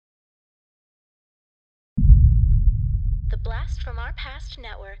The Blast from Our Past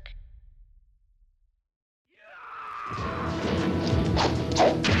Network.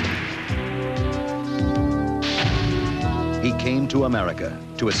 He came to America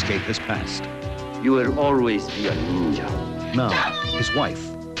to escape his past. You will always be a ninja. Now, his wife.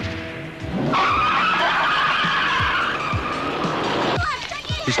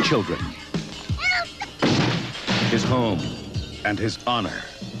 His children. His home and his honor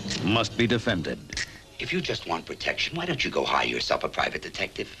must be defended. If you just want protection, why don't you go hire yourself a private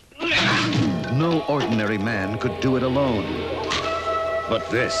detective? No ordinary man could do it alone. But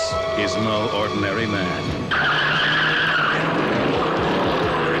this is no ordinary man.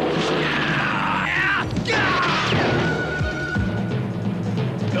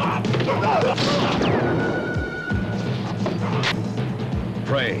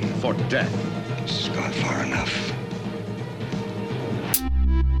 Pray for death. It's gone far enough.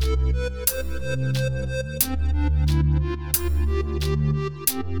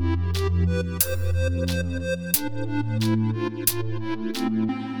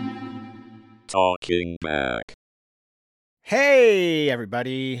 Talking Back. Hey,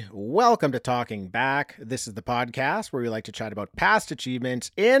 everybody. Welcome to Talking Back. This is the podcast where we like to chat about past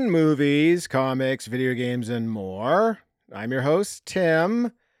achievements in movies, comics, video games, and more. I'm your host,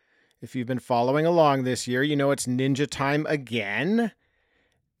 Tim. If you've been following along this year, you know it's ninja time again.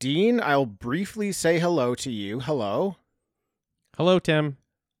 Dean, I'll briefly say hello to you. Hello. Hello, Tim.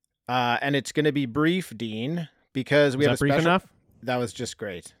 And it's going to be brief, Dean, because we have a special... brief enough? That was just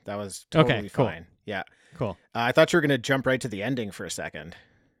great. That was totally cool. fine. Yeah. Cool. I thought you were going to jump right to the ending for a second.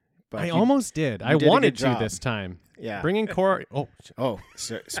 But I almost did. I did a wanted good to job. this time. Yeah. Bringing Corey.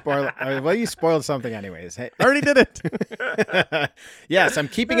 Spoil. Well, you spoiled something anyways. Hey. I already did it. Yes, I'm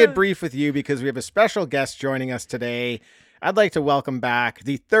keeping it brief with you because we have a special guest joining us today. I'd like to welcome back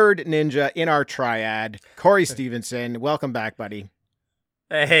the third ninja in our triad, Corey Stevenson. Welcome back, buddy.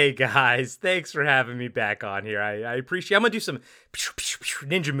 Hey guys, thanks for having me back on here. I appreciate. I'm gonna do some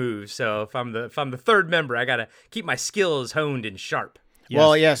ninja moves. So if I'm the third member, I gotta keep my skills honed and sharp. Yes.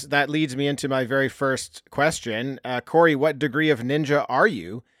 Well, yes, that leads me into my very first question. Corey, what degree of ninja are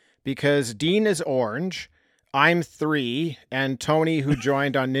you? Because Dean is orange, I'm 3, and Tony, who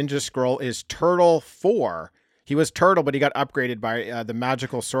joined on Ninja Scroll, is Turtle 4. He was Turtle, but he got upgraded by the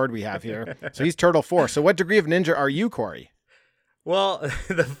magical sword we have here. So he's Turtle 4. So what degree of ninja are you, Corey? Well,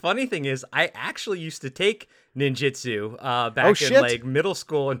 the funny thing is, I actually used to take ninjutsu back in like middle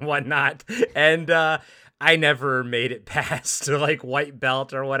school and whatnot, and I never made it past like white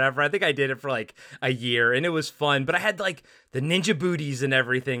belt or whatever. I think I did it for like a year, and it was fun. But I had like the ninja booties and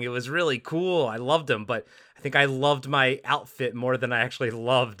everything. It was really cool. I loved them, but I think I loved my outfit more than I actually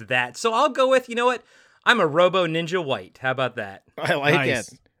loved that. So I'll go with, you know what? I'm a Robo Ninja White. How about that? I like it.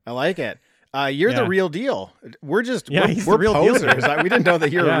 I like it. You're the real deal. We're the real posers. We didn't know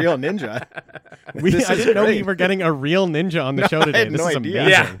that you're a real ninja. I didn't know we were getting a real ninja on the show today. This is amazing.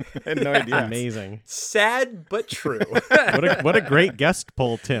 Yeah. I had no idea. Amazing. Sad but true. What a great guest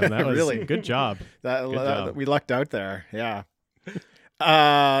poll, Tim. That was really good job. We lucked out there. Yeah.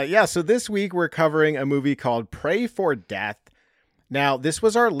 So this week we're covering a movie called Pray for Death. Now, this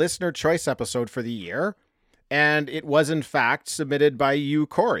was our listener choice episode for the year, and it was in fact submitted by you,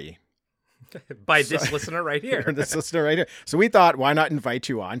 Corey. By this listener right here. This listener right here. So we thought, why not invite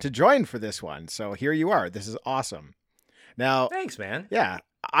you on to join for this one? So here you are. This is awesome. Now, thanks, man. Yeah.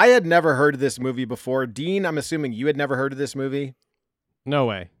 I had never heard of this movie before. Dean, I'm assuming you had never heard of this movie? No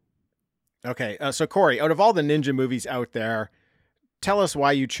way. Okay. So Corey, out of all the ninja movies out there, tell us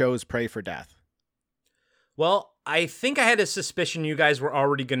why you chose Pray for Death. Well, I think I had a suspicion you guys were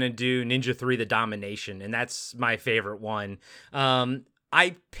already going to do Ninja 3: The Domination, and that's my favorite one.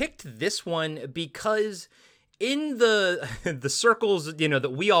 I picked this one because in the circles,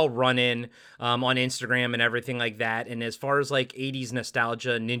 that we all run in on Instagram and everything like that, and as far as like 80s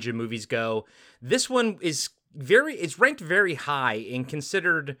nostalgia ninja movies go, this one is it's ranked very high and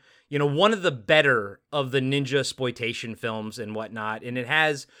considered, one of the better of the ninja exploitation films and whatnot. And it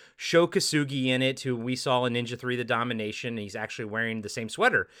has Sho Kosugi in it, who we saw in Ninja 3: The Domination. He's actually wearing the same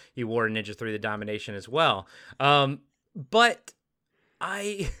sweater he wore in Ninja 3: The Domination as well. But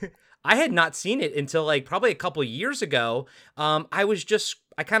I had not seen it until like probably a couple of years ago.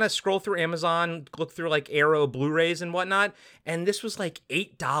 I kind of scroll through Amazon, look through like Arrow Blu-rays and whatnot, and this was like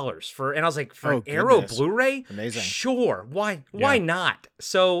 $8 and I was like, for an Arrow Blu-ray? Amazing. Sure. Why not?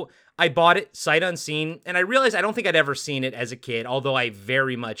 So I bought it sight unseen, and I realized I don't think I'd ever seen it as a kid, although I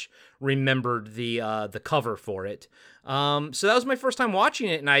very much remembered the cover for it. So that was my first time watching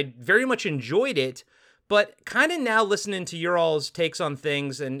it, and I very much enjoyed it. But kind of now listening to your all's takes on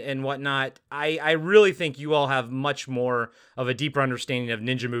things and whatnot, I really think you all have much more of a deeper understanding of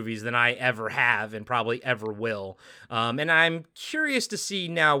ninja movies than I ever have and probably ever will. And I'm curious to see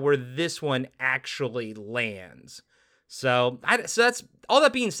now where this one actually lands. So that's all.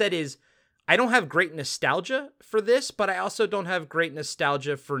 That being said, is I don't have great nostalgia for this, but I also don't have great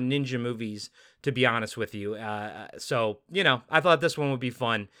nostalgia for ninja movies, to be honest with you. So, I thought this one would be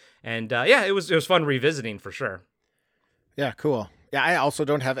fun. And it was fun revisiting for sure. Yeah, cool. Yeah, I also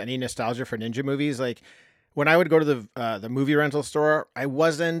don't have any nostalgia for ninja movies. Like when I would go to the movie rental store, I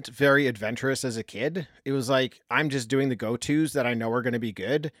wasn't very adventurous as a kid. It was like I'm just doing the go-tos that I know are going to be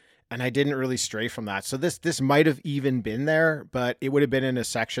good, and I didn't really stray from that. So this might have even been there, but it would have been in a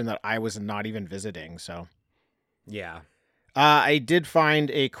section that I was not even visiting. So yeah. I did find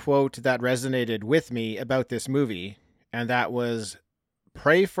a quote that resonated with me about this movie, and that was,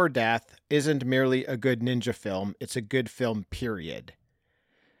 "Pray for Death isn't merely a good ninja film, it's a good film, period."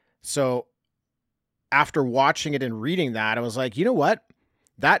 So after watching it and reading that, I was like, you know what?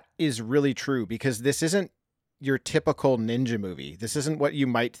 That is really true, because this isn't your typical ninja movie. This isn't what you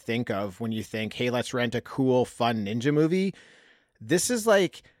might think of when you think, hey, let's rent a cool, fun ninja movie. This is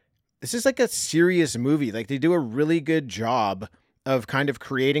like a serious movie. Like, they do a really good job of kind of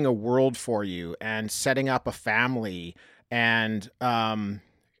creating a world for you and setting up a family and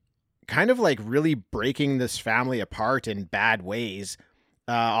kind of like really breaking this family apart in bad ways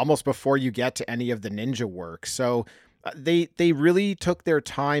almost before you get to any of the ninja work. So they really took their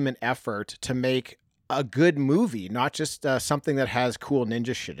time and effort to make a good movie, not just something that has cool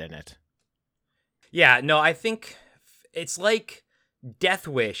ninja shit in it. Yeah, no, I think it's like Death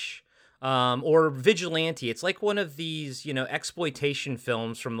Wish or Vigilante. It's like one of these, exploitation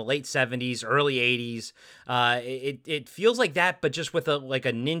films from the late 70s, early 80s. It feels like that, but just with a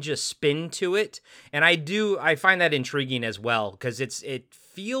ninja spin to it. And I find that intriguing as well, because it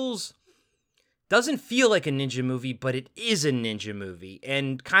doesn't feel like a ninja movie, but it is a ninja movie,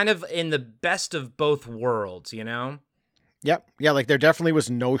 and kind of in the best of both worlds, Yep. Yeah, like there definitely was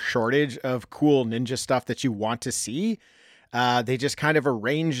no shortage of cool ninja stuff that you want to see. They just kind of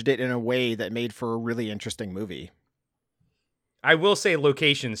arranged it in a way that made for a really interesting movie. I will say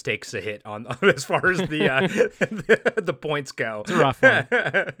locations takes a hit on as far as the the points go. It's a rough one.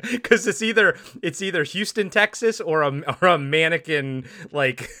 Because it's either Houston, Texas, or a mannequin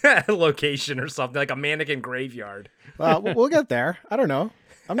location or something, like a mannequin graveyard. Well, we'll get there. I don't know.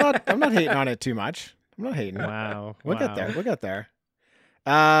 I'm not hating on it too much. I'm not hating. Wow. We'll get there. We'll get there.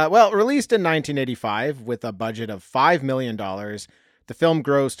 Well, released in 1985 with a budget of $5 million, the film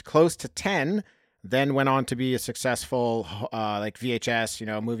grossed close to 10, then went on to be a successful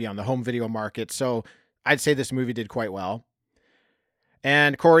VHS, movie on the home video market. So I'd say this movie did quite well.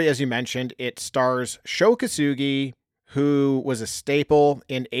 And Corey, as you mentioned, it stars Sho Kosugi, who was a staple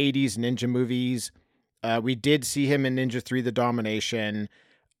in 80s ninja movies. We did see him in Ninja 3: The Domination.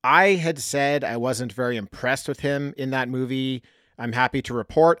 I had said I wasn't very impressed with him in that movie. I'm happy to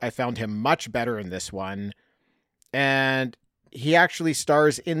report I found him much better in this one. And he actually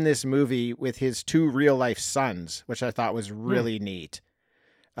stars in this movie with his 2 real-life sons, which I thought was really neat.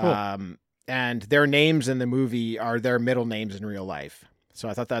 Cool. And their names in the movie are their middle names in real life. So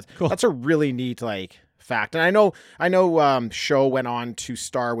I thought that's a really neat fact. And I know Sho went on to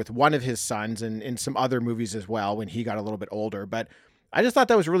star with one of his sons in some other movies as well when he got a little bit older. But I just thought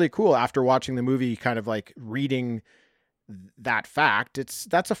that was really cool after watching the movie, kind of like reading that fact.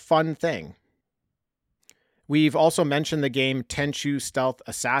 That's a fun thing. We've also mentioned the game Tenchu Stealth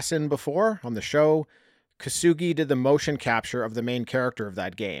Assassin before on the show. Kosugi did the motion capture of the main character of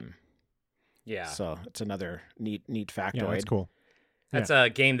that game. Yeah. So it's another neat factoid. Yeah, that's cool. That's a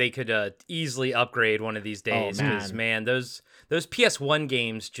game they could easily upgrade one of these days. Because man, those PS1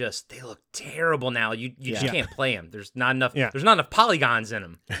 games they look terrible now. You just can't play them. There's not enough. Yeah. There's not enough polygons in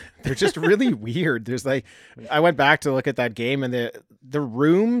them. They're just really weird. There's I went back to look at that game, and the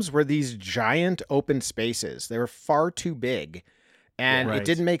rooms were these giant open spaces. They were far too big, and it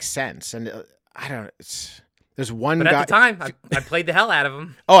didn't make sense. And I don't know. There's one but guy. At the time, I played the hell out of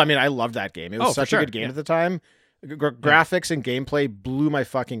them. Oh, I mean, I loved that game. It was such a good game Yeah. at the time. Graphics and gameplay blew my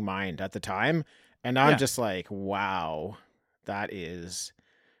fucking mind at the time. And now I'm just like, wow,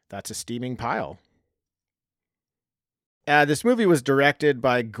 that's a steaming pile. This movie was directed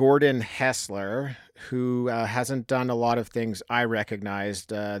by Gordon Hessler, who hasn't done a lot of things I recognized.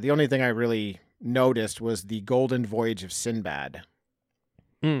 The only thing I really noticed was The Golden Voyage of Sinbad.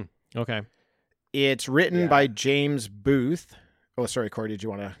 Okay. It's written by James Booth. Oh, sorry, Corey, did you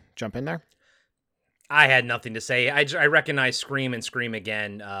want to jump in there? I had nothing to say. I recognize Scream and Scream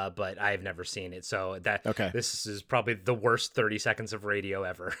Again, but I've never seen it. So this is probably the worst 30 seconds of radio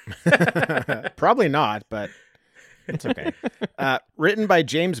ever. Probably not, but it's okay. Written by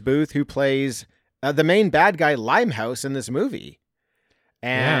James Booth, who plays the main bad guy, Limehouse, in this movie.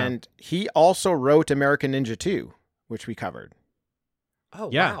 And he also wrote American Ninja 2, which we covered. Oh,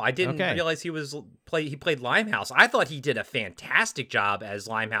 wow. I didn't realize he played Limehouse. I thought he did a fantastic job as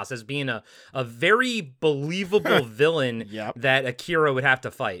Limehouse, as being a very believable villain that Akira would have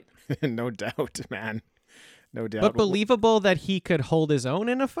to fight. No doubt, man. No doubt. But believable that he could hold his own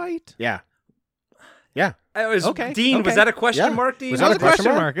in a fight? Yeah. Yeah. Dean, was that a question mark, Dean? Was that a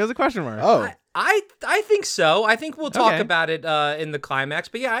question mark? It was a question mark. Oh. I think so. I think we'll talk about it in the climax.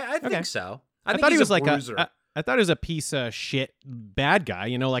 But yeah, I think so. I thought he was like bruiser. I thought he was a piece of shit bad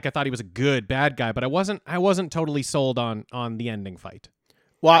guy, I thought he was a good bad guy, but I wasn't totally sold on the ending fight.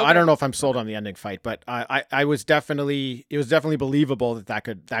 Well, I don't know if I'm sold on the ending fight, but it was definitely believable that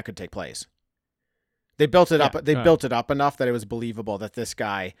could take place. They built it up. They built it up enough that it was believable that this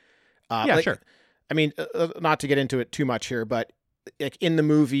guy. Sure. I mean, not to get into it too much here, but like in the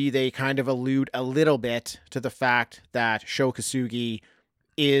movie, they kind of allude a little bit to the fact that Sho Kosugi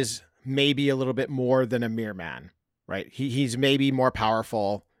is maybe a little bit more than a mere man, right? He's maybe more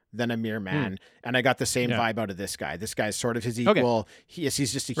powerful than a mere man. And I got the same vibe out of this guy. This guy's sort of his equal. He's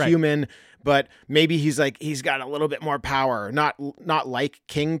just a human, but maybe he's got a little bit more power. Not like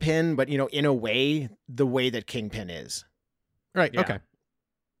Kingpin, but in a way, the way that Kingpin is. Right. Yeah. Okay.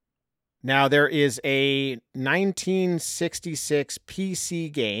 Now there is a 1966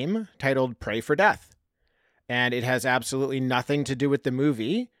 PC game titled Pray for Death, and it has absolutely nothing to do with the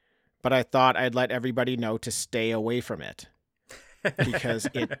movie, but I thought I'd let everybody know to stay away from it because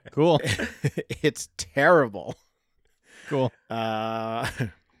it's terrible. Cool.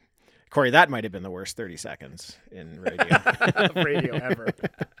 Corey, that might have been the worst 30 seconds in radio ever.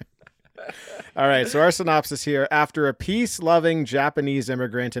 All right, so our synopsis here. After a peace-loving Japanese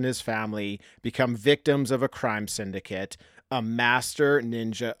immigrant and his family become victims of a crime syndicate, a master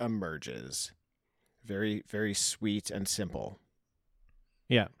ninja emerges. Very, very sweet and simple.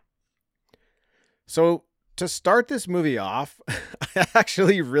 Yeah. So to start this movie off, I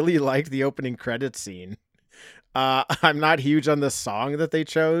actually really liked the opening credits scene. I'm not huge on the song that they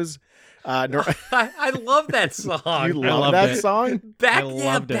chose. I love that song. You love that song?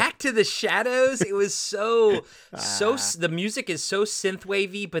 Back to the Shadows. It was so the music is so synth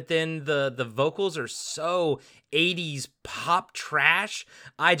wavy, but then the vocals are so 80s pop trash.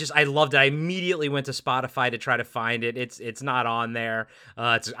 I loved it. I immediately went to Spotify to try to find it. It's not on there.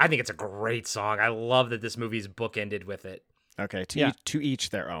 I think it's a great song. I love that this movie's bookended with it. Okay, to each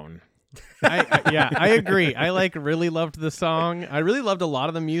their own. I agree. I really loved the song. I really loved a lot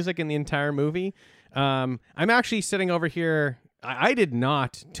of the music in the entire movie. I'm actually sitting over here. I did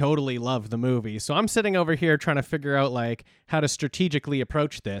not totally love the movie, so I'm sitting over here trying to figure out how to strategically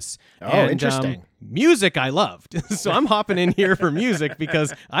approach this. Interesting. Music I loved, so I'm hopping in here for music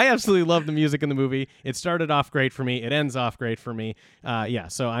because I absolutely love the music in the movie. It started off great for me. It ends off great for me.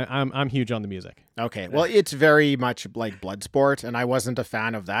 So I'm huge on the music. Okay, well, it's very much like Bloodsport, and I wasn't a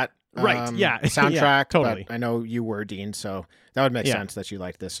fan of that. Right. Soundtrack. Yeah, totally. But I know you were, Dean, so that would make sense that you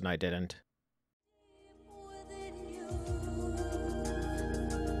liked this and I didn't.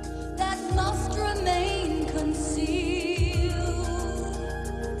 That must remain concealed,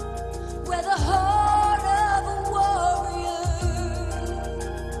 where the heart of a warrior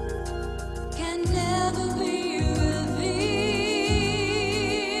can never be revealed.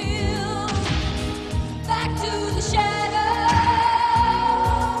 Back to the shadow.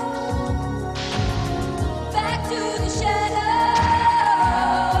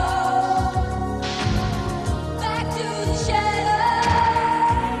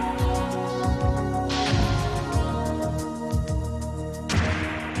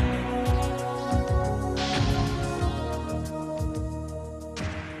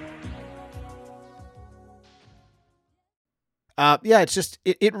 It's just,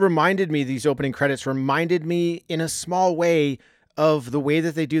 it reminded me, these opening credits reminded me in a small way of the way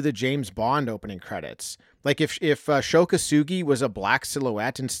that they do the James Bond opening credits. Like if Sho Kosugi was a black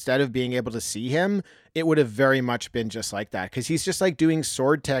silhouette, instead of being able to see him, it would have very much been just like that. Cause he's just doing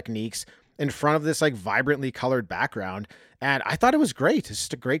sword techniques in front of this vibrantly colored background. And I thought it was great. It's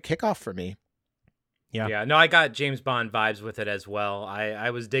just a great kickoff for me. Yeah. No, I got James Bond vibes with it as well.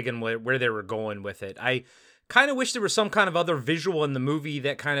 I was digging where they were going with it. I kind of wish there was some kind of other visual in the movie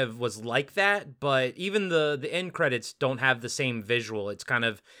that kind of was like that, but even the end credits don't have the same visual. It's kind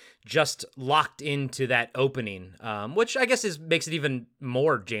of just locked into that opening, which I guess makes it even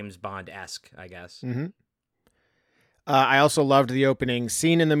more James Bond-esque, I guess. Mm-hmm. I also loved the opening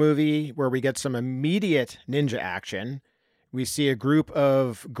scene in the movie where we get some immediate ninja action. We see a group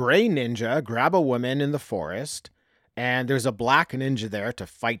of gray ninja grab a woman in the forest, and there's a black ninja there to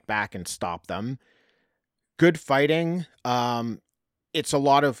fight back and stop them. Good fighting. It's a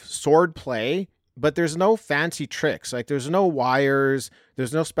lot of sword play, but there's no fancy tricks. Like, there's no wires,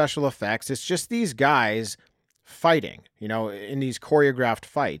 there's no special effects. It's just these guys fighting, in these choreographed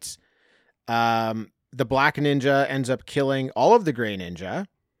fights. The black ninja ends up killing all of the gray ninja,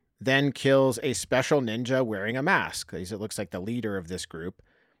 then kills a special ninja wearing a mask, because it looks like the leader of this group.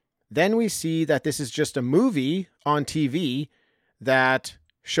 Then we see that this is just a movie on TV that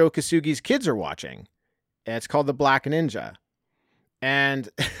Sho Kosugi's kids are watching. It's called The Black Ninja. And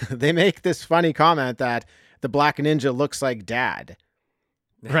they make this funny comment that the black ninja looks like dad.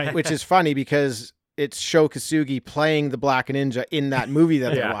 Right. Which is funny because it's Sho Kosugi playing the black ninja in that movie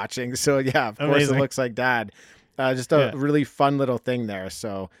that they're watching. So yeah, of course it looks like dad. Just a really fun little thing there.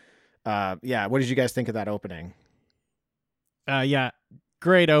 So what did you guys think of that opening?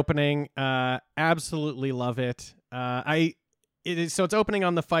 Great opening. Absolutely love it. So it's opening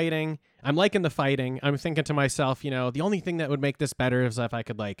on the fighting. I'm liking the fighting. I'm thinking to myself, the only thing that would make this better is if I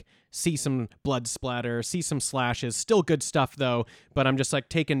could see some blood splatter, see some slashes. Still good stuff though, but I'm just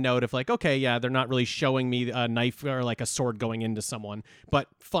taking note of okay, yeah, they're not really showing me a knife or a sword going into someone, but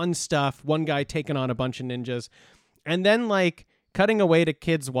fun stuff. One guy taking on a bunch of ninjas, and then cutting away to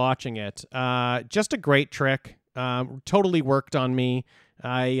kids watching it. Just a great trick. Totally worked on me.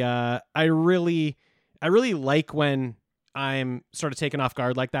 I really like when I'm sort of taken off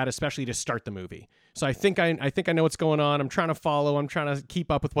guard like that, especially to start the movie. So I think I know what's going on. I'm trying to follow. I'm trying to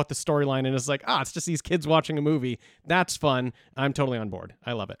keep up with what the storyline is. It's just these kids watching a movie. That's fun. I'm totally on board.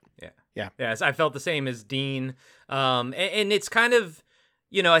 I love it. Yeah. Yes, I felt the same as Dean. And it's kind of,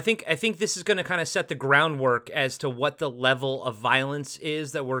 I think this is going to kind of set the groundwork as to what the level of violence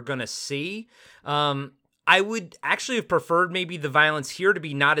is that we're going to see. I would actually have preferred maybe the violence here to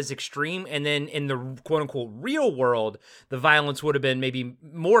be not as extreme, and then in the quote-unquote real world, the violence would have been maybe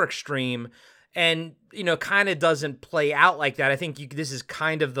more extreme, and, kind of doesn't play out like that. I think this is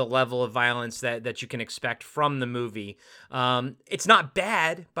kind of the level of violence that you can expect from the movie. It's not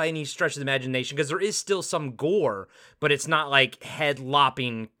bad by any stretch of the imagination, because there is still some gore, but it's not head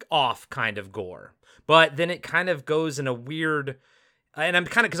lopping off kind of gore. But then it kind of goes in a weird... And I'm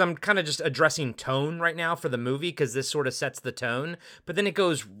kind of just addressing tone right now for the movie, because this sort of sets the tone. But then it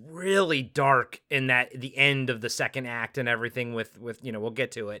goes really dark in the end of the second act and everything with we'll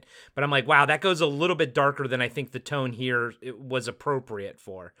get to it. But I'm wow, that goes a little bit darker than I think the tone here was appropriate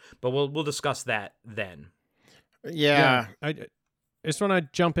for. But we'll discuss that then. Yeah. I just want to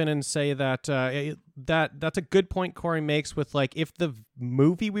jump in and say that that's a good point Corey makes with if the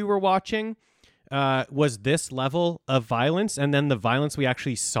movie we were watching was this level of violence, and then the violence we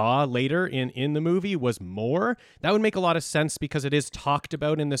actually saw later in the movie was more, that would make a lot of sense, because it is talked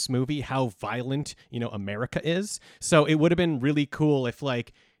about in this movie how violent, America is. So it would have been really cool if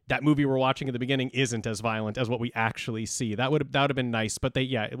that movie we're watching at the beginning isn't as violent as what we actually see. That would have been nice. But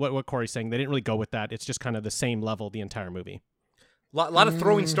what Corey's saying, they didn't really go with that. It's just kind of the same level the entire movie. A lot of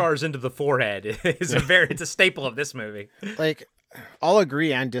throwing stars into the forehead is it's a staple of this movie. I'll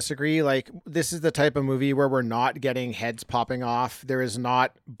agree and disagree. This is the type of movie where we're not getting heads popping off. There is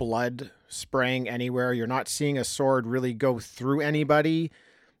not blood spraying anywhere. You're not seeing a sword really go through anybody.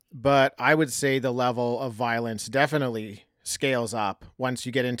 But I would say the level of violence definitely scales up once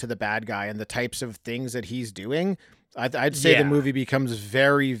you get into the bad guy and the types of things that he's doing. I'd say the movie becomes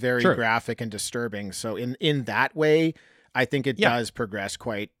very, very graphic and disturbing. So in that way, I think it does progress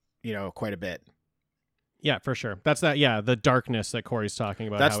quite a bit. Yeah, for sure. That's that. Yeah, the darkness that Corey's talking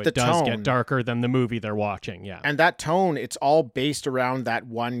about. That's how the it does tone. get darker than the movie they're watching. Yeah, and that tone, it's all based around that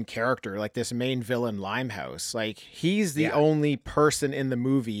one character, this main villain, Limehouse. He's the only person in the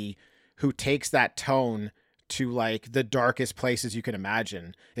movie who takes that tone to the darkest places you can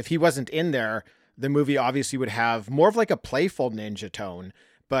imagine. If he wasn't in there, the movie obviously would have more of a playful ninja tone.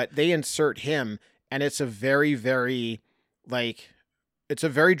 But they insert him, and it's a very, very it's a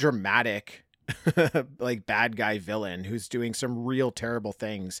very dramatic. Bad guy villain who's doing some real terrible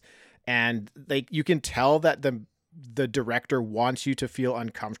things, and you can tell that the director wants you to feel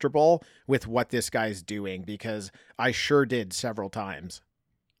uncomfortable with what this guy's doing, because I sure did several times.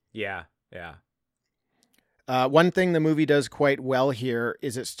 One thing the movie does quite well here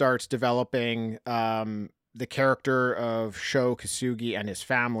is it starts developing the character of Sho Kosugi and his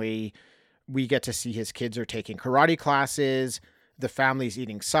family. We get to see his kids are taking karate classes. The family's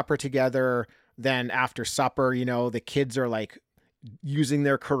eating supper together. Then after supper, the kids are like using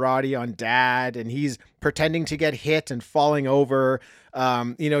their karate on dad, and he's pretending to get hit and falling over,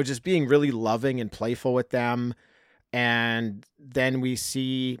 just being really loving and playful with them. And then we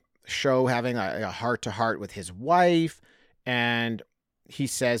see Sho having a heart-to-heart with his wife, and he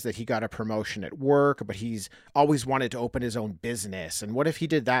says that he got a promotion at work, but he's always wanted to open his own business. And what if he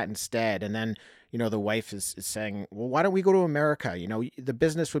did that instead? And then, the wife is saying, well, why don't we go to America? The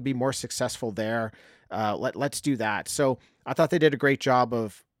business would be more successful there. Let's do that. So I thought they did a great job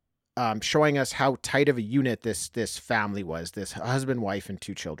of showing us how tight of a unit this family was, this husband, wife, and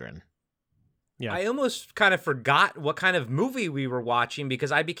 2 children. Yeah. I almost kind of forgot what kind of movie we were watching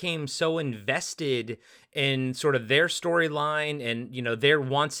because I became so invested in sort of their storyline and, their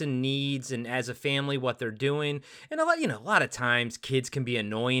wants and needs and as a family, what they're doing. And a lot of times kids can be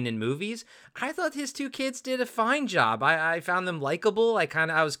annoying in movies. I thought his 2 kids did a fine job. I found them likable.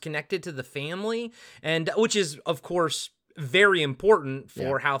 I was connected to the family, and which is, of course, very important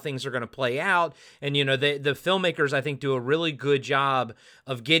for how things are going to play out. And, the filmmakers, I think, do a really good job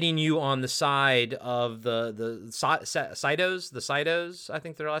of getting you on the side of the Saidos, I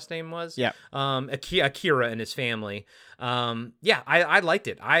think their last name was. Yeah. Akira and his family. I liked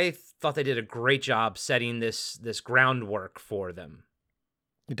it. I thought they did a great job setting this groundwork for them.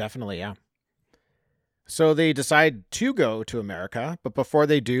 Definitely, yeah. So they decide to go to America, but before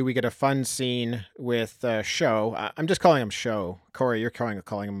they do, we get a fun scene with Sho. I'm just calling him Sho. Corey, you're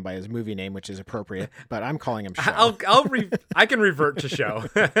calling him by his movie name, which is appropriate, but I'm calling him Sho. I can revert to Sho.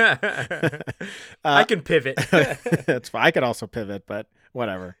 I can pivot. That's fine. I could also pivot, but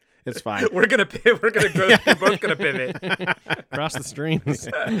whatever. It's fine. We're gonna go. We're both gonna pivot. Cross the streams.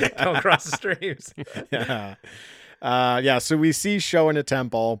 Go across the streams. Yeah. So we see Sho in a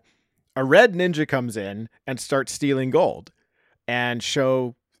temple. A red ninja comes in and starts stealing gold, and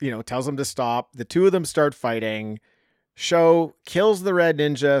Sho, tells him to stop. The 2 of them start fighting. Sho kills the red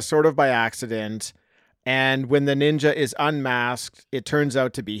ninja sort of by accident. And when the ninja is unmasked, it turns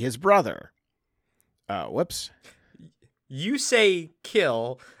out to be his brother. Whoops. You say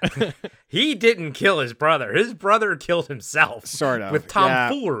kill. He didn't kill his brother. His brother killed himself. Sort of. With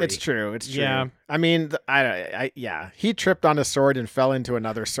tomfoolery. Yeah, it's true. Yeah. I mean, he tripped on a sword and fell into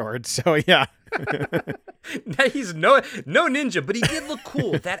another sword. So yeah. He's no ninja, but he did look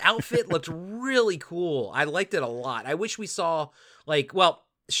cool. That outfit looked really cool. I liked it a lot. I wish we saw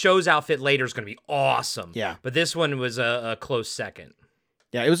Sho's outfit later is going to be awesome. Yeah. But this one was a close second.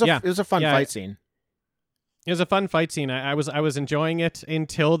 Yeah, it was a fun fight scene. It was a fun fight scene. I was enjoying it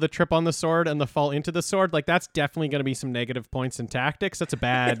until the trip on the sword and the fall into the sword. Like, that's definitely going to be some negative points in tactics. That's a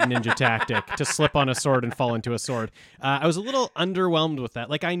bad ninja tactic, to slip on a sword and fall into a sword. I was a little underwhelmed with that.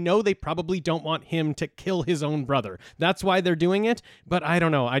 Like, I know they probably don't want him to kill his own brother. That's why they're doing it. But I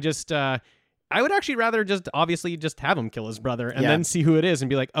don't know. I would actually rather just have him kill his brother and then see who it is and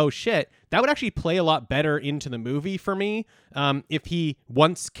be like, oh shit, that would actually play a lot better into the movie for me. If he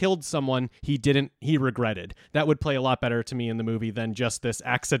once killed someone he regretted, that would play a lot better to me in the movie than just this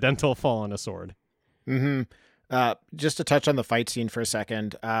accidental fall on a sword. Mm-hmm. Just to touch on the fight scene for a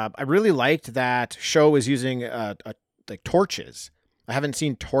second, I really liked that Sho was using like torches. I haven't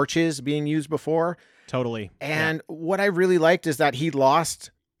seen torches being used before. Totally. And what I really liked is that he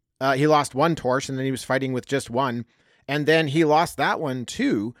lost one torch, and then he was fighting with just one. And then he lost that one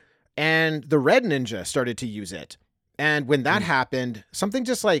too. And the red ninja started to use it. And when that happened, something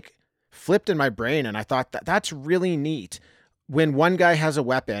just like flipped in my brain. And I thought that's really neat. When one guy has a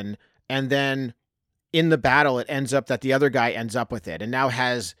weapon and then in the battle, it ends up that the other guy ends up with it and now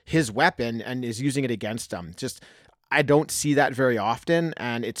has his weapon and is using it against him. Just, I don't see that very often.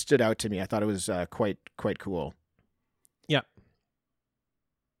 And it stood out to me. I thought it was quite cool. Yeah.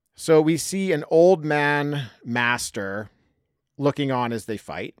 So we see an old man master looking on as they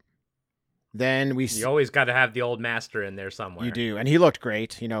fight. Then you always got to have the old master in there somewhere. You do. And he looked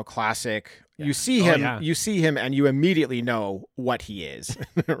great, classic. Yeah. You see him and you immediately know what he is,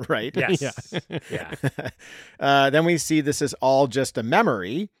 right? Yes. Yeah. Then we see this is all just a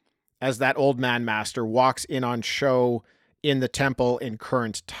memory as that old man master walks in on Sho in the temple in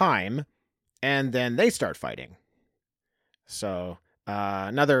current time. And then they start fighting. So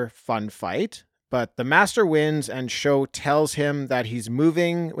another fun fight, but the master wins and Sho tells him that he's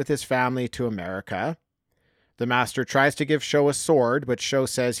moving with his family to America. The master tries to give Sho a sword, but Sho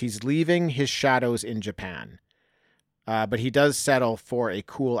says he's leaving his shadows in Japan. But he does settle for a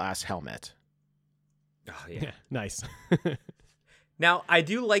cool-ass helmet. Oh, yeah. Nice. Now, I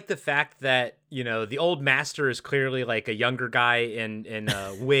do like the fact that, you know, the old master is clearly like a younger guy in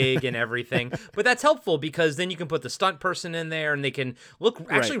a wig and everything, but that's helpful because then you can put the stunt person in there and they can look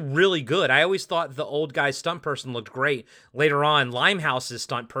actually really good. I always thought the old guy's stunt person looked great. Later on, Limehouse's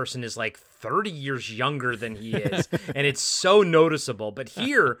stunt person is like 30 years younger than he is, and it's so noticeable. But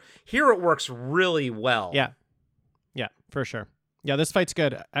here it works really well. Yeah, for sure. Yeah, this fight's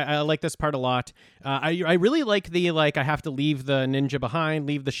good. I like this part a lot. I really like the, I have to leave the ninja behind,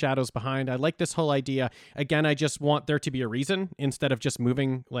 leave the shadows behind. I like this whole idea. Again, I just want there to be a reason instead of just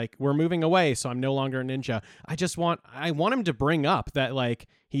moving, we're moving away, so I'm no longer a ninja. I want him to bring up that,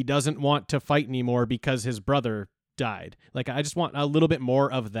 he doesn't want to fight anymore because his brother died. I just want a little bit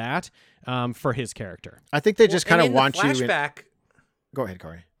more of that for his character. I think they just kind of want flashback, Go ahead,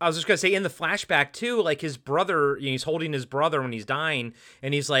 Corey. I was just going to say, in the flashback, too, his brother, he's holding his brother when he's dying,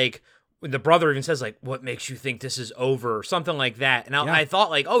 and he's like, the brother even says, what makes you think this is over, or something like that. And I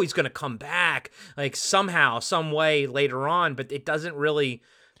thought, he's going to come back, somehow, some way later on, but it doesn't really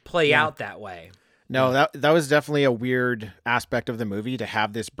play out that way. No, that was definitely a weird aspect of the movie to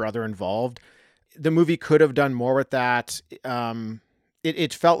have this brother involved. The movie could have done more with that.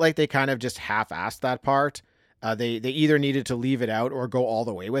 It felt like they kind of just half-assed that part. They either needed to leave it out or go all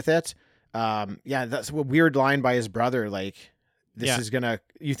the way with it. That's a weird line by his brother.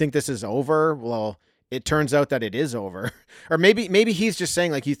 You think this is over? Well, it turns out that it is over. Or maybe he's just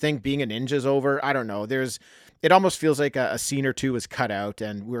saying you think being a ninja is over. I don't know. It almost feels like a scene or two was cut out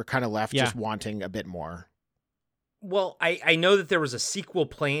and we're kind of left just wanting a bit more. Well, I know that there was a sequel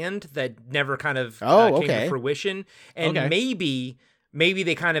planned that never kind of came to fruition. And maybe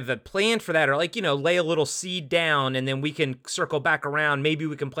they kind of had planned for that, or lay a little seed down and then we can circle back around. Maybe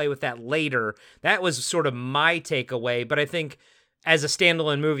we can play with that later. That was sort of my takeaway. But I think as a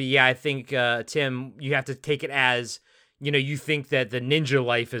standalone movie, I think, Tim, you have to take it as, you think that the ninja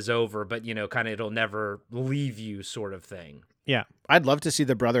life is over, but, kind of it'll never leave you sort of thing. Yeah. I'd love to see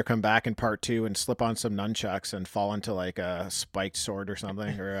the brother come back in part 2 and slip on some nunchucks and fall into a spiked sword or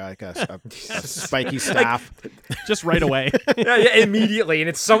something, or a spiky staff. Just right away. yeah, immediately.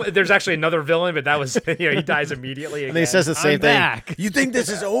 And there's actually another villain, but that was, he dies immediately again. And he says the same thing. Back. You think this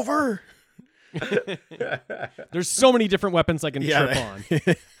is over? There's so many different weapons I can trip on.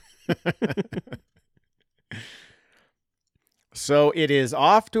 So it is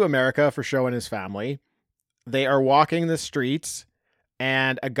off to America for Sho and his family. They are walking the streets,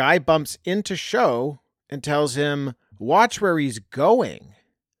 and a guy bumps into Sho and tells him, watch where he's going.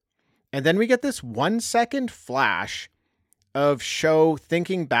 And then we get this 1-second flash of Sho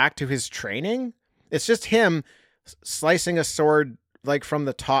thinking back to his training. It's just him slicing a sword from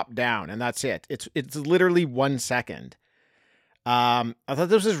the top down, and that's it. It's literally 1 second. I thought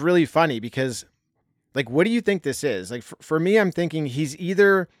this was really funny because, what do you think this is? For me, I'm thinking he's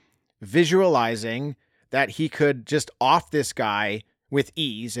either visualizing that he could just off this guy with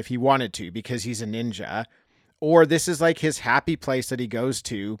ease if he wanted to because he's a ninja, or this is his happy place that he goes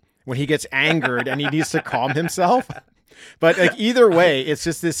to when he gets angered and he needs to calm himself. But either way, it's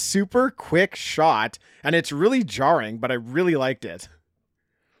just this super quick shot and it's really jarring, but I really liked it.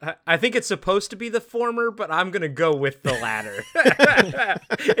 I think it's supposed to be the former, but I'm going to go with the latter.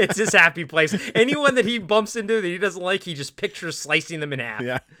 It's his happy place. Anyone that he bumps into that he doesn't like, he just pictures slicing them in half.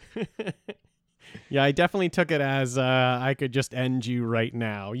 Yeah. Yeah, I definitely took it as I could just end you right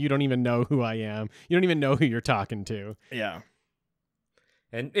now. You don't even know who I am. You don't even know who you're talking to. Yeah.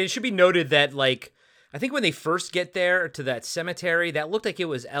 And it should be noted that, I think when they first get there to that cemetery, that looked like it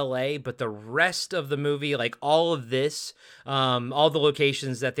was LA, but the rest of the movie, all of this, all the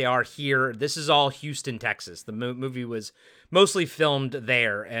locations that they are here, this is all Houston, Texas. The movie was mostly filmed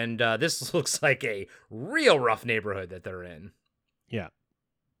there, and this looks like a real rough neighborhood that they're in. Yeah.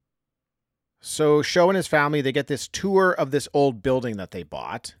 So Sho and his family, they get this tour of this old building that they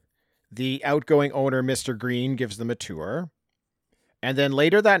bought. The outgoing owner, Mr. Green, gives them a tour. And then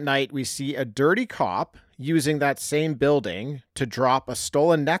later that night, we see a dirty cop using that same building to drop a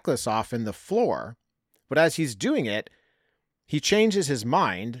stolen necklace off in the floor. But as he's doing it, he changes his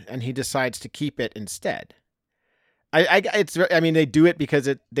mind and he decides to keep it instead. They do it because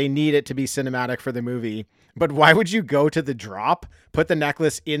they need it to be cinematic for the movie. But why would you go to the drop, put the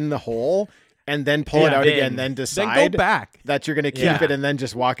necklace in the hole, and then pull it out again, then decide then go back that you're going to keep it and then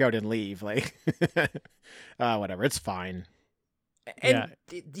just walk out and leave? Whatever. It's fine. And,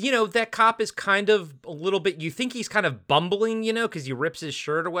 that cop is kind of a little bit, you think he's kind of bumbling, because he rips his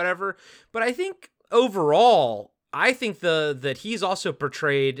shirt or whatever. But I think overall, that he's also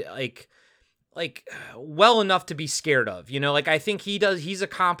portrayed like well enough to be scared of, you know, like I think he's a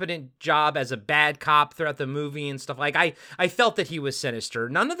competent job as a bad cop throughout the movie and stuff. Like I felt that he was sinister.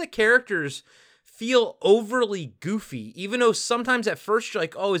 None of the characters feel overly goofy, even though sometimes at first you're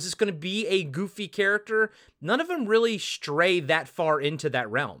like, oh, is this going to be a goofy character? None of them really stray that far into that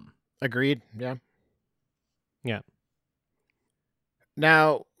realm. Agreed. Yeah. Yeah.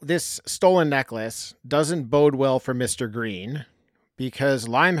 Now, this stolen necklace doesn't bode well for Mr. Green because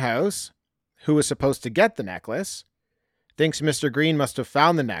Limehouse, who was supposed to get the necklace, thinks Mr. Green must have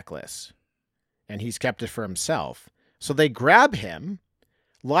found the necklace and he's kept it for himself. So they grab him.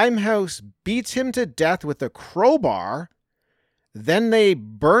 Limehouse beats him to death with a crowbar. Then they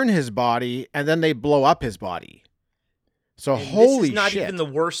burn his body and then they blow up his body. So and holy shit. This is not even the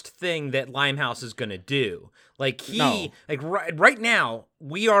worst thing that Limehouse is going to do. Like right now,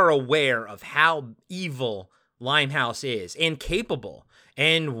 we are aware of how evil Limehouse is and capable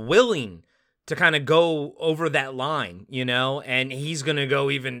and willing to kind of go over that line, you know, and he's going to go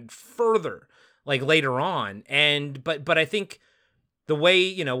even further like later on. And but I think the way,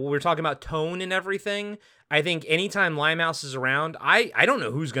 you know, we're talking about tone and everything, I think anytime Limehouse is around, I don't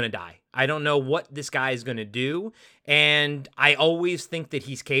know who's going to die. I don't know what this guy is going to do. And I always think that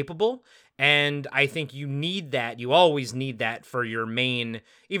he's capable. And I think you need that. You always need that for your main,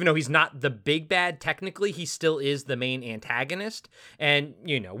 even though he's not the big bad, technically, he still is the main antagonist. And,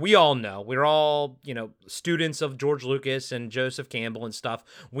 you know, we all know, we're all, you know, students of George Lucas and Joseph Campbell and stuff.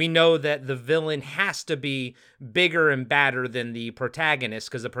 We know that the villain has to be bigger and badder than the protagonist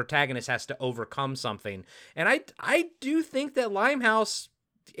because the protagonist has to overcome something. And I do think that Limehouse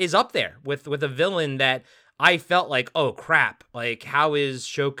is up there with a villain that I felt like, oh crap, like how is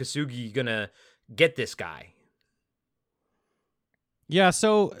Sho Kosugi gonna get this guy? Yeah,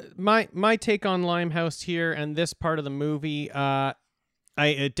 so my take on Limehouse here and this part of the movie,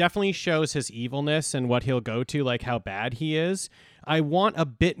 it definitely shows his evilness and what he'll go to, like how bad he is. I want a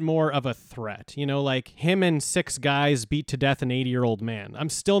bit more of a threat, you know, like him and 6 guys beat to death an 80-year-old man. I'm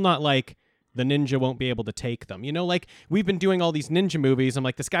still not like the ninja won't be able to take them, you know, like we've been doing all these ninja movies. I'm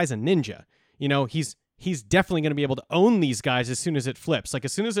like, this guy's a ninja, you know, he's definitely going to be able to own these guys as soon as it flips. Like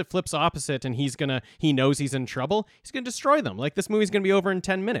as soon as it flips opposite and he knows he's in trouble, he's going to destroy them. Like this movie's going to be over in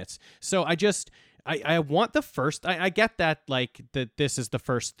 10 minutes. So I want the first, I get that like that this is the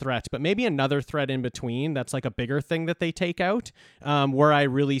first threat, but maybe another threat in between. That's like a bigger thing that they take out where I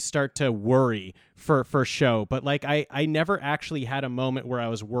really start to worry for Sho. But like, I never actually had a moment where I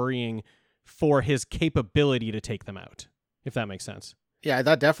was worrying for his capability to take them out, if that makes sense. Yeah,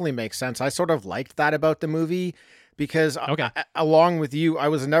 that definitely makes sense. I sort of liked that about the movie because okay. Along with you, I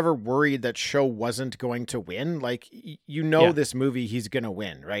was never worried that Sho wasn't going to win. Like, this movie, he's going to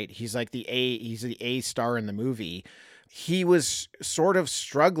win, right? He's like he's the A star in the movie. He was sort of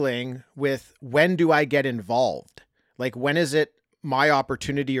struggling with when do I get involved? Like, when is it my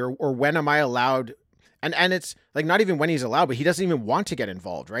opportunity or when am I allowed? And it's like not even when he's allowed, but he doesn't even want to get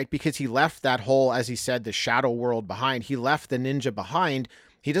involved, right? Because he left that whole, as he said, the shadow world behind. He left the ninja behind.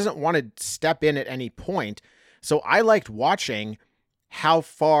 He doesn't want to step in at any point. So I liked watching how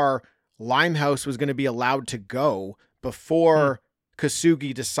far Limehouse was going to be allowed to go before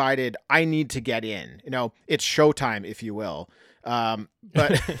Kosugi decided I need to get in. You know, it's showtime, if you will. But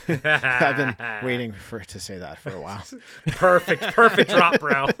I've been waiting to say that for a while. Perfect drop,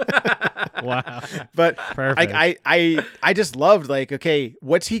 bro. Wow. But perfect. I just loved like, okay,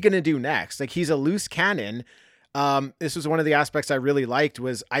 what's he going to do next? Like he's a loose cannon. This was one of the aspects I really liked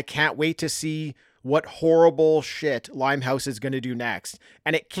was I can't wait to see what horrible shit Limehouse is going to do next.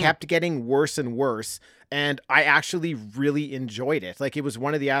 And it kept getting worse and worse. And I actually really enjoyed it. Like it was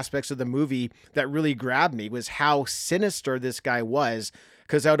one of the aspects of the movie that really grabbed me was how sinister this guy was.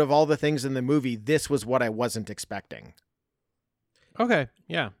 Because out of all the things in the movie, this was what I wasn't expecting. Okay.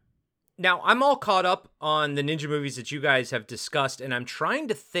 Yeah. Now, I'm all caught up on the ninja movies that you guys have discussed, and I'm trying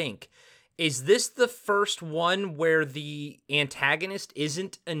to think, is this the first one where the antagonist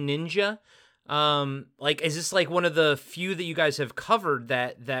isn't a ninja? Like, is this like one of the few that you guys have covered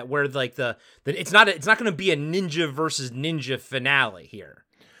that where like it's not going to be a ninja versus ninja finale here?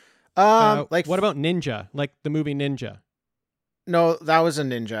 Like what about Ninja? Like the movie Ninja? No, that was a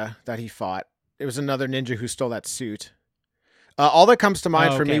ninja that he fought. It was another ninja who stole that suit. All that comes to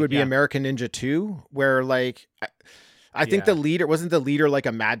mind for me would be American Ninja 2, where like I think the leader wasn't the leader like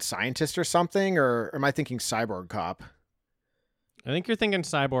a mad scientist or something, or am I thinking Cyborg Cop? I think you're thinking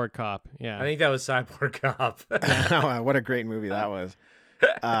Cyborg Cop. Yeah. I think that was Cyborg Cop. What a great movie that was.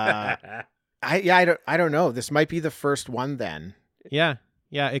 I don't know. This might be the first one then. Yeah.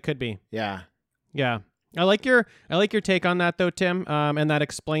 Yeah, it could be. Yeah. Yeah. I like your take on that though, Tim. And that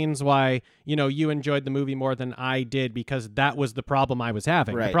explains why, you enjoyed the movie more than I did, because that was the problem I was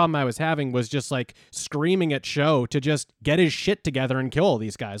having. Right. The problem I was having was just like screaming at Cho to just get his shit together and kill all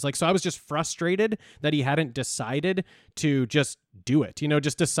these guys. Like, so I was just frustrated that he hadn't decided to just do it,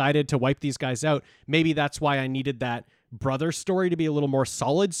 just decided to wipe these guys out. Maybe that's why I needed that brother story to be a little more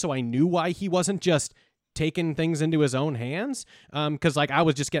solid, so I knew why he wasn't just taking things into his own hands, because like I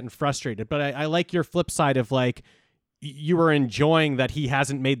was just getting frustrated. But I like your flip side of like you were enjoying that he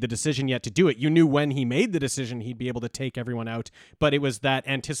hasn't made the decision yet to do it. You knew when he made the decision he'd be able to take everyone out, but it was that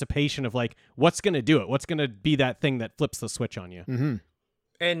anticipation of like, what's going to do it? What's going to be that thing that flips the switch on you? Mm-hmm.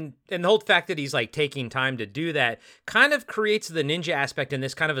 And the whole fact that he's like taking time to do that kind of creates the ninja aspect in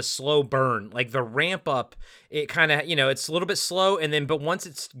this kind of a slow burn. Like the ramp up, it kind of, it's a little bit slow, and then but once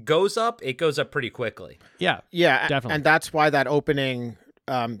it goes up pretty quickly. Yeah, definitely. And that's why that opening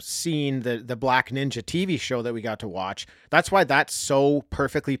scene, the Black Ninja TV show that we got to watch, that's why that's so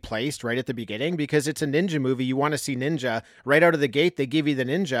perfectly placed right at the beginning, because it's a ninja movie. You want to see ninja right out of the gate. They give you the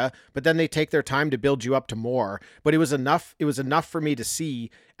ninja, but then they take their time to build you up to more. But it was enough for me to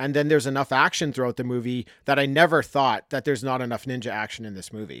see, and then there's enough action throughout the movie that I never thought that there's not enough ninja action in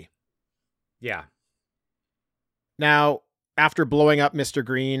this movie. Yeah. Now, after blowing up Mr.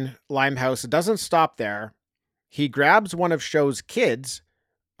 Green, Limehouse doesn't stop there. He grabs one of Cho's kids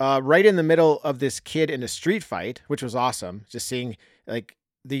right in the middle of this kid in a street fight, which was awesome. Just seeing like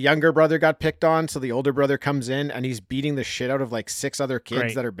the younger brother got picked on, so the older brother comes in and he's beating the shit out of like 6 other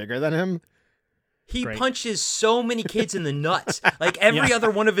kids that are bigger than him. He punches so many kids in the nuts. Like every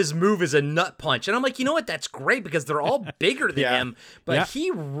other one of his move is a nut punch. And I'm like, you know what? That's great because they're all bigger than him. But he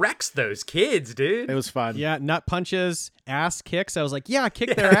wrecks those kids, dude. It was fun. Yeah, nut punches, ass kicks. I was like, yeah,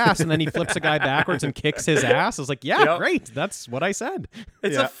 kick their ass. And then he flips a guy backwards and kicks his ass. I was like, yeah, great. That's what I said.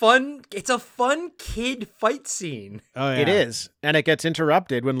 It's a fun kid fight scene. Oh, yeah. It is. And it gets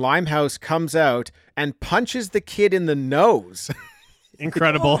interrupted when Limehouse comes out and punches the kid in the nose.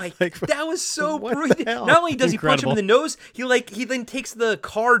 Incredible. Oh that was so brilliant. Not only does he punch him in the nose, he then takes the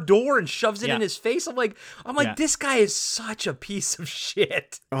car door and shoves it in his face. I'm like, this guy is such a piece of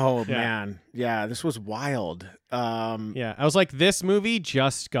shit. Oh man. Yeah, this was wild. I was like, this movie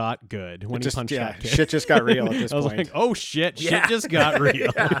just got good when he punched that kid. Shit just got real at this point. I was like, oh shit just got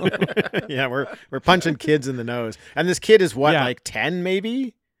real. Yeah, we're punching kids in the nose. And this kid is what, like 10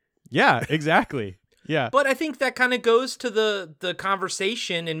 maybe? Yeah, exactly. Yeah. But I think that kind of goes to the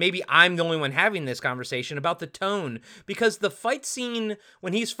conversation, and maybe I'm the only one having this conversation about the tone, because the fight scene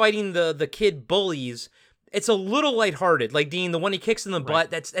when he's fighting the kid bullies, it's a little lighthearted. Like Dean, the one he kicks in the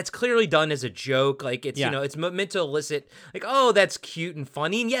butt, that's clearly done as a joke. Like it's it's meant to elicit like, oh, that's cute and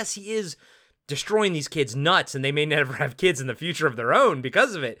funny. And yes, he is destroying these kids' nuts, and they may never have kids in the future of their own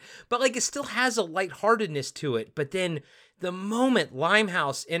because of it. But like it still has a lightheartedness to it. But then the moment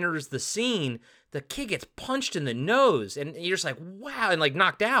Limehouse enters the scene, the kid gets punched in the nose, and you're just like, wow, and like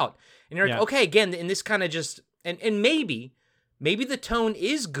knocked out. And you're like, okay, again, and this kind of just, and maybe the tone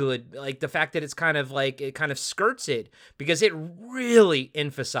is good, like the fact that it's kind of like, it kind of skirts it, because it really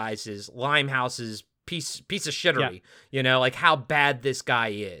emphasizes Limehouse's piece of shittery, like how bad this guy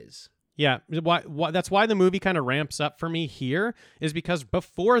is. Yeah, that's why the movie kind of ramps up for me here, is because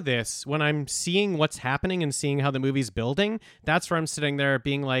before this, when I'm seeing what's happening and seeing how the movie's building, that's where I'm sitting there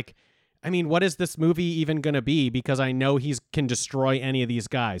being like, I mean, what is this movie even going to be? Because I know he can destroy any of these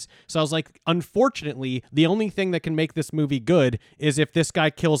guys. So I was like, unfortunately, the only thing that can make this movie good is if this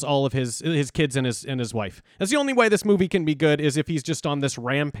guy kills all of his kids and his wife. That's the only way this movie can be good, is if he's just on this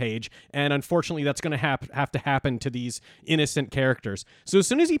rampage. And unfortunately, that's going to have to happen to these innocent characters. So as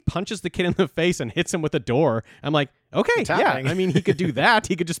soon as he punches the kid in the face and hits him with a door, I'm like, okay, yeah. I mean, he could do that.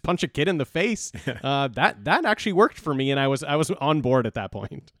 He could just punch a kid in the face. That actually worked for me, and I was on board at that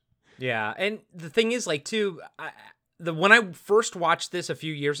point. Yeah, and the thing is, like, too, when I first watched this a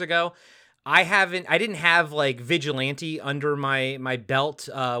few years ago, I didn't have like Vigilante under my belt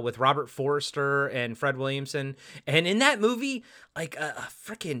with Robert Forster and Fred Williamson, and in that movie, like a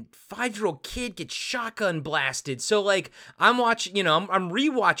freaking 5-year-old kid gets shotgun blasted. So like I'm watching, I'm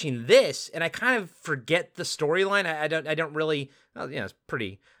rewatching this, and I kind of forget the storyline. I don't really. Well, it's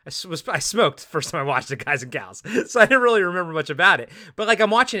pretty. I smoked first time I watched it, guys and gals, so I didn't really remember much about it. But like I'm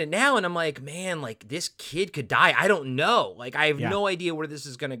watching it now, and I'm like, man, like this kid could die. I don't know. Like I have no idea where this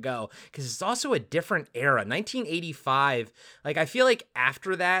is gonna go, because it's also a different era, 1985. Like I feel like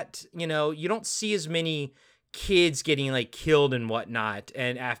after that, you don't see as many kids getting like killed and whatnot.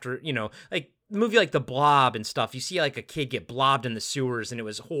 And after, like movie like The Blob and stuff, you see like a kid get blobbed in the sewers, and it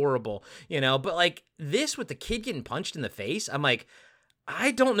was horrible, but like this with the kid getting punched in the face, I'm like,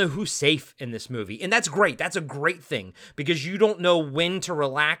 I don't know who's safe in this movie. And that's great. That's a great thing because you don't know when to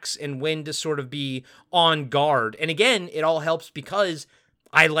relax and when to sort of be on guard. And again, it all helps because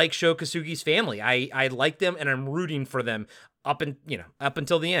I like Sho Kosugi's family. I like them and I'm rooting for them up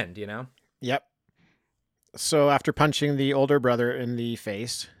until the end, Yep. So after punching the older brother in the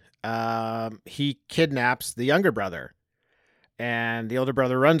face, he kidnaps the younger brother. And the older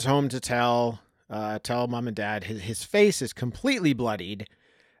brother runs home to tell mom and dad his face is completely bloodied.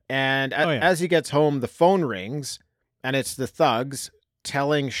 And as he gets home, the phone rings, and it's the thugs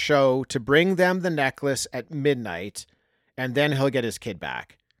telling Sho to bring them the necklace at midnight, and then he'll get his kid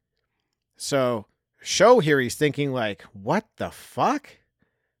back. So Sho here, he's thinking like, what the fuck?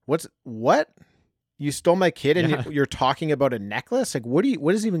 What? You stole my kid and you're talking about a necklace? Like, what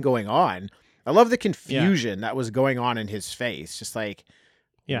is even going on? I love the confusion that was going on in his face. Just like,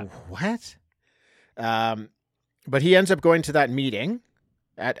 what? But he ends up going to that meeting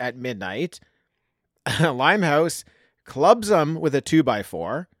at midnight. Limehouse clubs him with a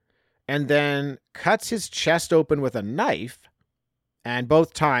 2x4 and then cuts his chest open with a knife. And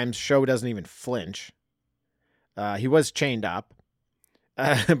both times, Sho doesn't even flinch. He was chained up.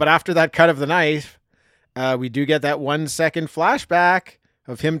 But after that cut of the knife, we do get that 1 second flashback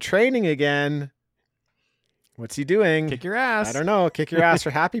of him training again. What's he doing? Kick your ass. I don't know. Kick your ass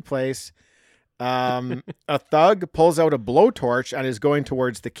for Happy Place. A thug pulls out a blowtorch and is going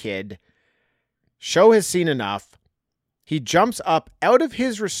towards the kid. Sho has seen enough. He jumps up out of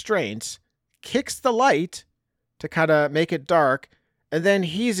his restraints, kicks the light to kind of make it dark, and then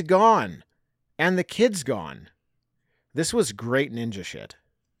he's gone. And the kid's gone. This was great ninja shit.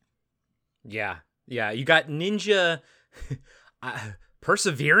 Yeah. You got ninja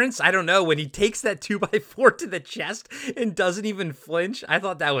perseverance. I don't know, when he takes that 2x4 to the chest and doesn't even flinch. I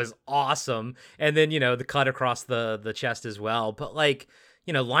thought that was awesome. And then, the cut across the chest as well. But like,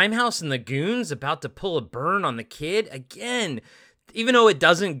 Limehouse and the goons about to pull a burn on the kid again, even though it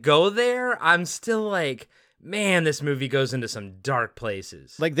doesn't go there, I'm still like, man, this movie goes into some dark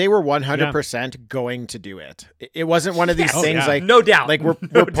places. Like they were 100% going to do it. It wasn't one of these things like, no doubt. Like we're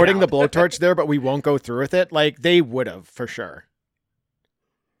putting the blowtorch there, but we won't go through with it. Like they would have for sure.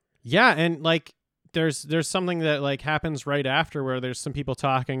 Yeah. And like, there's something that like happens right after where there's some people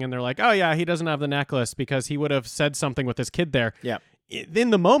talking and they're like, oh yeah, he doesn't have the necklace because he would have said something with his kid there. Yeah. In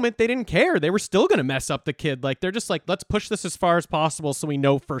the moment, they didn't care. They were still going to mess up the kid. Like, they're just like, let's push this as far as possible so we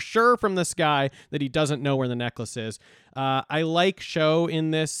know for sure from this guy that he doesn't know where the necklace is. I like Sho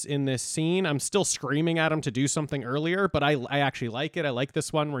in this scene. I'm still screaming at him to do something earlier, but I actually like it. I like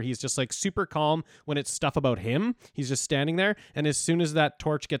this one where he's just like super calm when it's stuff about him. He's just standing there. And as soon as that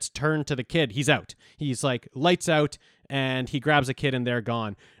torch gets turned to the kid, he's out. He's like lights out. And he grabs a kid and they're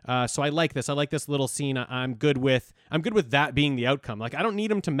gone. So I like this. I like this little scene. I'm good with that being the outcome. Like I don't need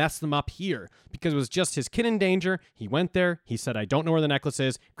him to mess them up here because it was just his kid in danger. He went there. He said, "I don't know where the necklace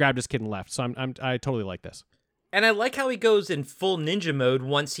is." Grabbed his kid and left. So I totally like this. And I like how he goes in full ninja mode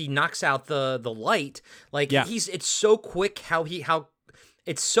once he knocks out the light. Like it's so quick how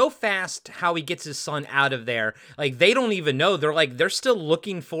it's so fast how he gets his son out of there. Like, they don't even know. They're still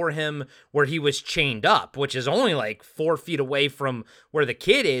looking for him where he was chained up, which is only like 4 feet away from where the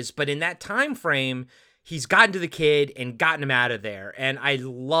kid is. But in that time frame, he's gotten to the kid and gotten him out of there. And I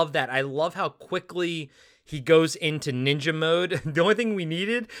love that. I love how quickly he goes into ninja mode. The only thing we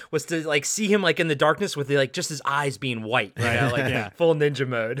needed was to like see him like in the darkness with like just his eyes being white, right? Full ninja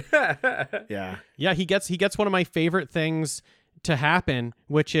mode. Yeah. He gets one of my favorite things to happen,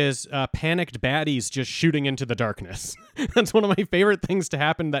 which is panicked baddies just shooting into the darkness. That's one of my favorite things to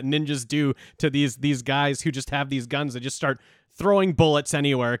happen that ninjas do to these guys who just have these guns. They just start throwing bullets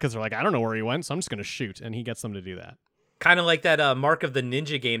anywhere because they're like, I don't know where he went, so I'm just going to shoot. And he gets them to do that. Kind of like that Mark of the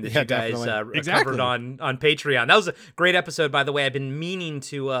Ninja game that you guys covered on Patreon. That was a great episode, by the way. I've been meaning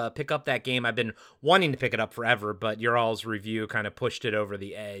to pick up that game. I've been wanting to pick it up forever, but your all's review kind of pushed it over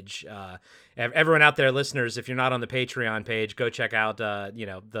the edge. Everyone out there, listeners, if you're not on the Patreon page, go check out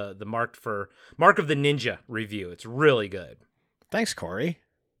the Mark of the Ninja review. It's really good. Thanks, Corey.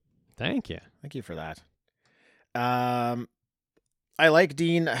 Thank you for that. I like,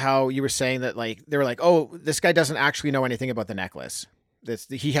 Dean, how you were saying that like they were like, oh, this guy doesn't actually know anything about the necklace.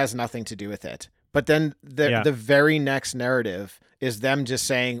 He has nothing to do with it. But then the very next narrative is them just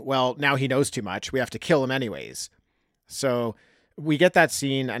saying, well, now he knows too much. We have to kill him anyways. So we get that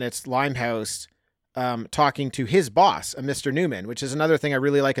scene and it's Limehouse talking to his boss, Mr. Newman, which is another thing I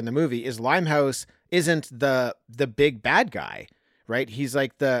really like in the movie is Limehouse isn't the big bad guy, right? He's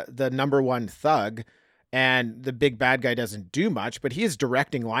like the number one thug. And the big bad guy doesn't do much, but he is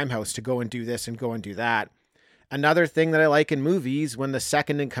directing Limehouse to go and do this and go and do that. another thing that I like in movies, when the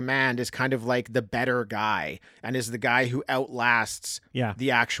second in command is kind of like the better guy and is the guy who outlasts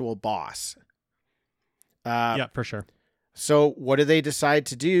the actual boss. Yeah, for sure. So what do they decide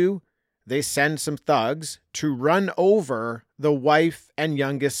to do? They send some thugs to run over the wife and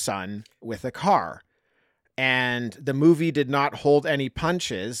youngest son with a car. And the movie did not hold any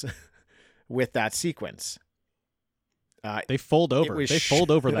punches with that sequence. They fold over. They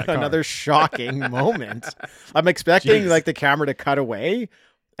fold over that car. Another shocking moment. I'm expecting like the camera to cut away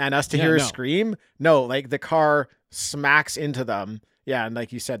and us to hear a scream. No, like the car smacks into them. Yeah, and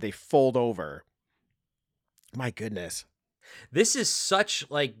like you said, they fold over. My goodness. This is such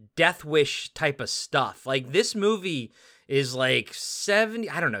like Death Wish type of stuff. Like this movie is like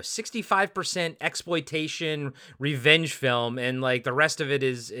 65% exploitation revenge film, and like the rest of it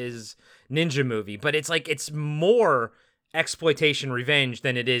is ninja movie. But it's like it's more exploitation revenge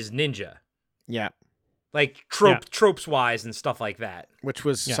than it is ninja. Yeah. Like tropes wise and stuff like that. Which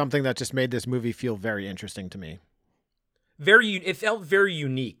was something that just made this movie feel very interesting to me. It felt very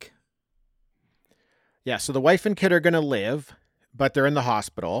unique. Yeah, so the wife and kid are going to live, but they're in the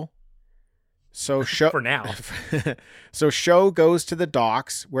hospital. So for now. So Sho goes to the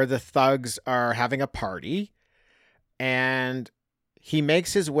docks where the thugs are having a party, and he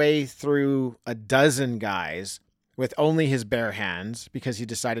makes his way through a dozen guys with only his bare hands because he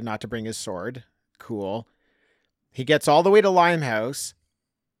decided not to bring his sword. Cool. He gets all the way to Limehouse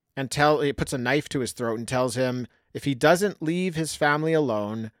and he puts a knife to his throat and tells him if he doesn't leave his family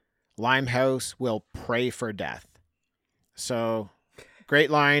alone, Limehouse will pray for death. So great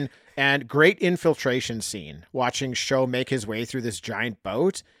line and great infiltration scene. Watching Sho make his way through this giant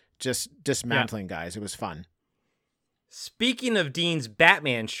boat, just dismantling guys. It was fun. Speaking of Dean's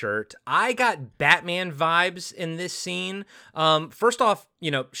Batman shirt, I got Batman vibes in this scene. First off,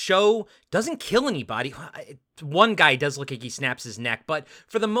 Sho doesn't kill anybody. One guy does look like he snaps his neck, but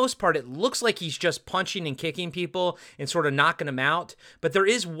for the most part, it looks like he's just punching and kicking people and sort of knocking them out. But there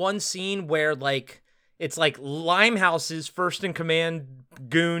is one scene where it's like Limehouse's first in command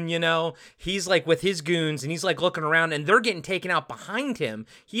goon, he's like with his goons and he's like looking around and they're getting taken out behind him.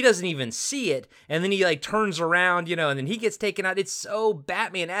 He doesn't even see it. And then he like turns around, and then he gets taken out. It's so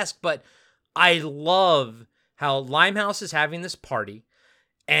Batman-esque, but I love how Limehouse is having this party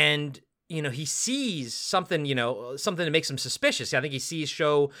and, he sees something, something that makes him suspicious. I think he sees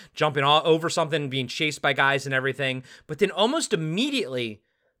Sho jumping all over something, being chased by guys and everything. But then almost immediately,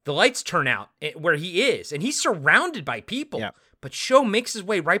 the lights turn out where he is, and he's surrounded by people. Yeah. But Sho makes his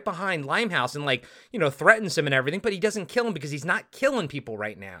way right behind Limehouse and threatens him and everything, but he doesn't kill him because he's not killing people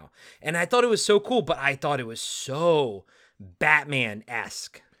right now. And I thought it was so cool, but I thought it was so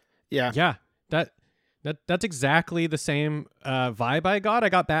Batman-esque. Yeah. Yeah. That's exactly the same vibe I got. I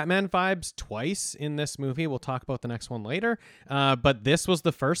got Batman vibes twice in this movie. We'll talk about the next one later. But this was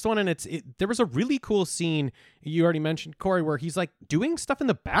the first one, and there was a really cool scene you already mentioned, Corey, where he's like doing stuff in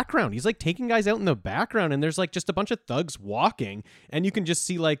the background. He's like taking guys out in the background, and there's like just a bunch of thugs walking, and you can just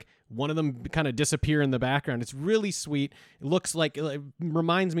see like one of them kind of disappear in the background. It's really sweet. It looks like it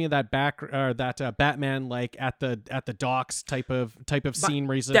reminds me of that Batman like at the docks type of scene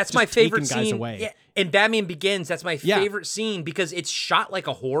where he's that's just my favorite taking guys scene. away. Yeah. And Batman Begins, that's my favorite scene because it's shot like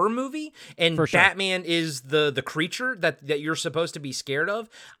a horror movie, and Batman is the creature that you're supposed to be scared of.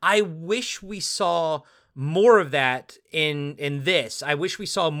 I wish we saw more of that in this. I wish we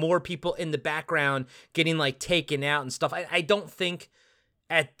saw more people in the background getting like taken out and stuff. I don't think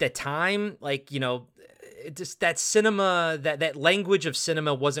at the time, just that cinema, that language of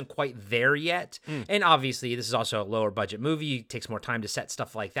cinema wasn't quite there yet. And obviously this is also a lower budget movie. It takes more time to set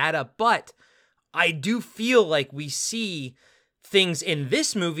stuff like that up, but I do feel like we see things in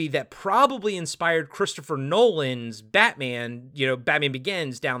this movie that probably inspired Christopher Nolan's Batman, Batman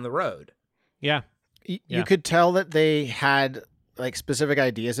Begins down the road. Yeah. You could tell that they had like specific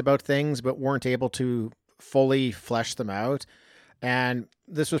ideas about things, but weren't able to fully flesh them out. And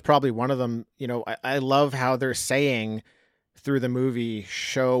this was probably one of them. I love how they're saying through the movie,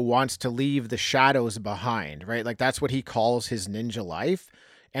 Sho wants to leave the shadows behind, right? Like that's what he calls his ninja life.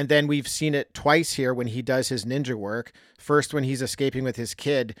 And then we've seen it twice here when he does his ninja work. First, when he's escaping with his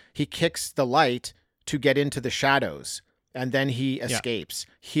kid, he kicks the light to get into the shadows, and then he escapes.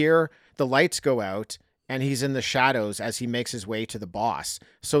 Here, the lights go out, and he's in the shadows as he makes his way to the boss.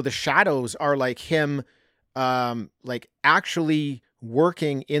 So the shadows are like him, actually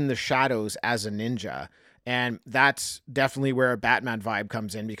working in the shadows as a ninja. And that's definitely where a Batman vibe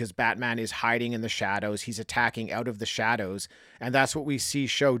comes in, because Batman is hiding in the shadows. He's attacking out of the shadows. And that's what we see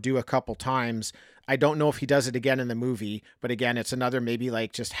Sho do a couple times. I don't know if he does it again in the movie, but again, it's another maybe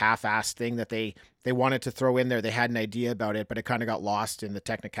like just half-assed thing that they wanted to throw in there. They had an idea about it, but it kind of got lost in the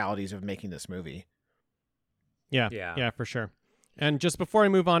technicalities of making this movie. Yeah, for sure. And just before I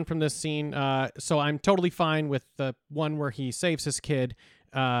move on from this scene, so I'm totally fine with the one where he saves his kid.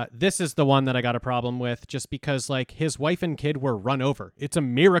 This is the one that I got a problem with, just because like his wife and kid were run over. It's a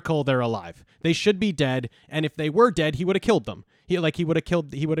miracle they're alive. They should be dead, and if they were dead, he would have killed them. He would have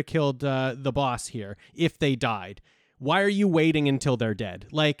killed the boss here if they died. Why are you waiting until they're dead?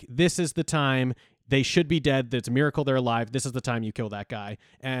 Like, this is the time. They should be dead. It's a miracle they're alive. This is the time you kill that guy.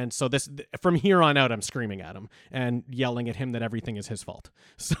 And so from here on out, I'm screaming at him and yelling at him that everything is his fault.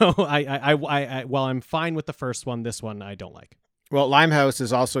 So while I'm fine with the first one, this one I don't like. Well, Limehouse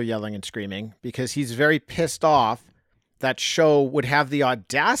is also yelling and screaming because he's very pissed off that Sho would have the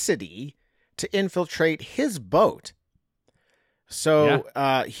audacity to infiltrate his boat. So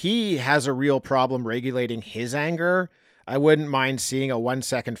he has a real problem regulating his anger. I wouldn't mind seeing a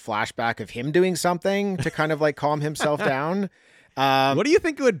 1-second flashback of him doing something to kind of like calm himself down. What do you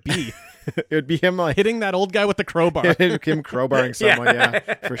think it would be? It would be him like hitting that old guy with the crowbar. Him crowbarring someone, yeah,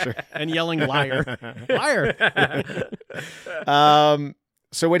 for sure. And yelling, liar, liar.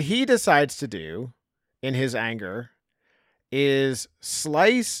 So what he decides to do in his anger is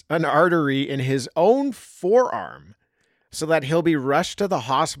slice an artery in his own forearm so that he'll be rushed to the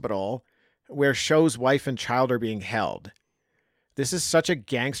hospital where Sho's wife and child are being held. This is such a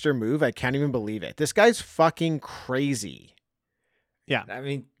gangster move. I can't even believe it. This guy's fucking crazy. Yeah. I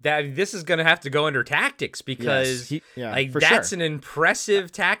mean, this is going to have to go under tactics because that's an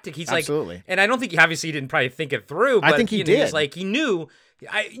impressive tactic. He's absolutely. Like, and I don't think obviously he didn't probably think it through, but I think he did. He's like, he knew.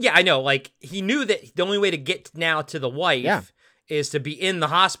 I know. Like, he knew that the only way to get now to the wife is to be in the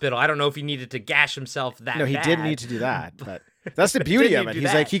hospital. I don't know if he needed to gash himself that No, he bad. didn't need to do that, but that's the beauty of it.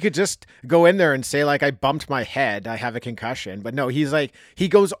 He's like, he could just go in there and say like, I bumped my head, I have a concussion. But no, he's like, he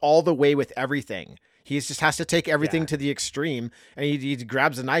goes all the way with everything. He just has to take everything to the extreme, and he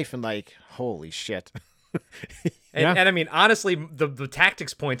grabs a knife and like, holy shit. And I mean, honestly, the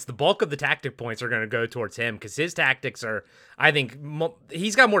tactics points, the bulk of the tactic points are going to go towards him because his tactics are, I think,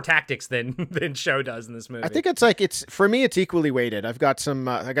 he's got more tactics than Sho does in this movie. I think for me, it's equally weighted. I got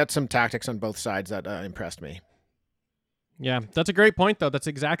some tactics on both sides that impressed me. Yeah, that's a great point, though. That's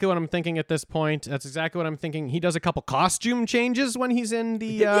exactly what I'm thinking at this point. That's exactly what I'm thinking. He does a couple costume changes when he's in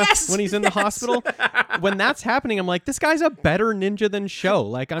the the hospital. When that's happening, I'm like, this guy's a better ninja than Sho.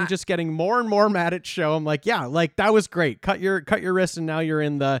 Like, I'm just getting more and more mad at Sho. I'm like, yeah, like that was great. Cut your wrist, and now you're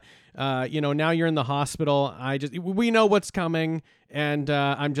in the, now you're in the hospital. We know what's coming, and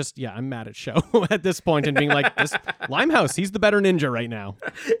I'm mad at Sho at this point and being like, this Limehouse, he's the better ninja right now.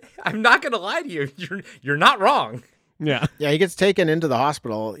 I'm not gonna lie to you. You're not wrong. Yeah. Yeah, he gets taken into the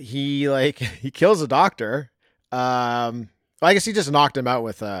hospital. He kills a doctor. I guess he just knocked him out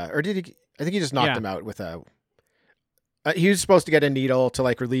with or did he? I think he just knocked him out with a. He was supposed to get a needle to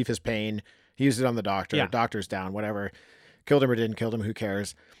like relieve his pain. He used it on the doctor. Yeah. Doctor's down, whatever. Killed him or didn't kill him, who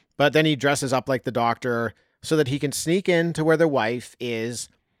cares? But then he dresses up like the doctor so that he can sneak into where the wife is.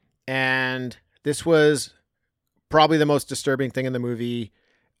 And this was probably the most disturbing thing in the movie.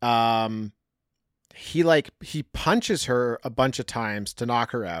 He punches her a bunch of times to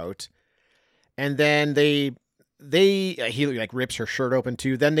knock her out, and then he like rips her shirt open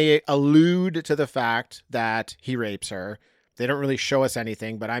too. Then they allude to the fact that he rapes her. They don't really show us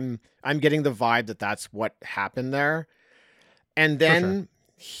anything, but I'm getting the vibe that that's what happened there. And then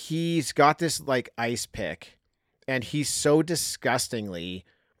he's got this like ice pick, and he so disgustingly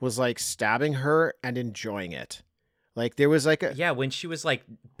was like stabbing her and enjoying it. Like there was like when she was like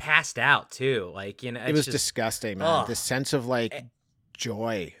passed out too, like, you know, it was just disgusting, man. The sense of like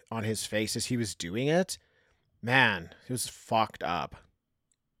joy on his face as he was doing it, man, it was fucked up.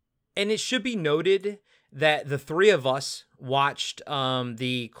 And it should be noted that the three of us watched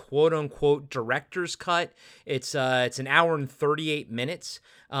the quote unquote director's cut. It's an hour and 38 minutes.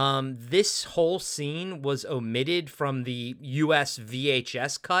 This whole scene was omitted from the US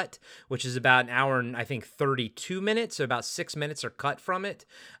VHS cut, which is about an hour and I think 32 minutes. So about 6 minutes are cut from it.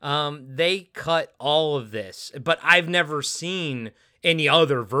 They cut all of this, but I've never seen any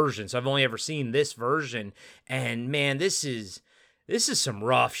other version. So I've only ever seen this version. And man, this is some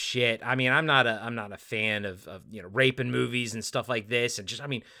rough shit. I mean, I'm not a fan of raping movies and stuff like this, and just, I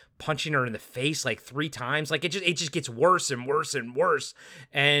mean, punching her in the face like 3 times. Like it just gets worse and worse and worse.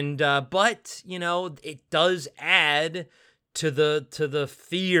 And but it does add to the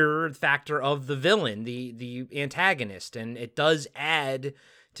fear factor of the villain, the antagonist, and it does add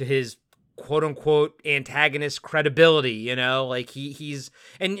to his quote unquote antagonist credibility. Like he's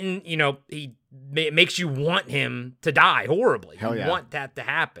and he it makes you want him to die horribly. Hell you yeah. want that to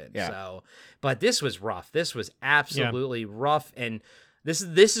happen. Yeah. So, but this was rough. This was absolutely rough. And this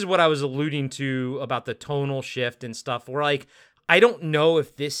is what I was alluding to about the tonal shift and stuff, where like, I don't know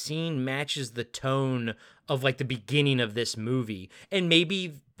if this scene matches the tone of like the beginning of this movie. And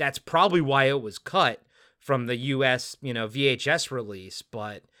maybe that's probably why it was cut from the US, VHS release.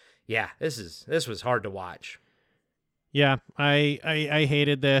 But yeah, this was hard to watch. Yeah, I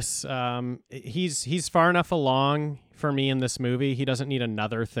hated this. He's far enough along for me in this movie. He doesn't need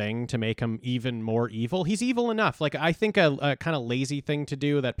another thing to make him even more evil. He's evil enough. Like, I think a kind of lazy thing to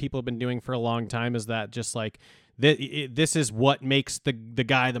do that people have been doing for a long time is that just like, this is what makes the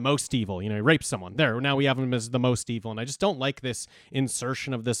guy the most evil. He rapes someone. There, now we have him as the most evil. And I just don't like this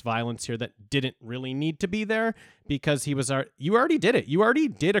insertion of this violence here that didn't really need to be there, because you already did it. You already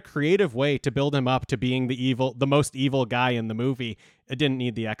did a creative way to build him up to being the most evil guy in the movie. It didn't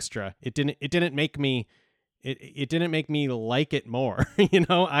need the extra. It didn't make me like it more.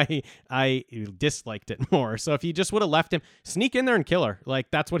 I disliked it more. So if you just would have left him sneak in there and kill her,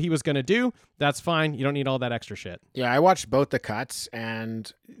 like that's what he was going to do, that's fine. You don't need all that extra shit. Yeah, I watched both the cuts,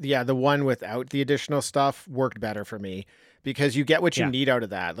 and yeah, the one without the additional stuff worked better for me, because you get what you need out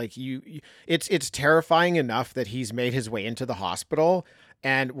of that. Like it's terrifying enough that he's made his way into the hospital,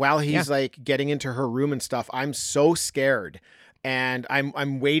 and while he's like getting into her room and stuff, I'm so scared. And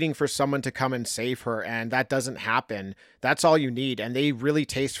I'm waiting for someone to come and save her, and that doesn't happen. That's all you need, and they really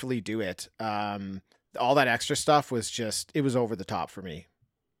tastefully do it. All that extra stuff was it was over the top for me.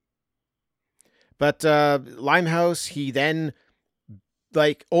 But Limehouse, he then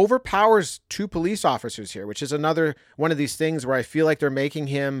like overpowers two police officers here, which is another one of these things where I feel like they're making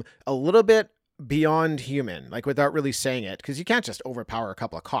him a little bit beyond human, like without really saying it, because you can't just overpower a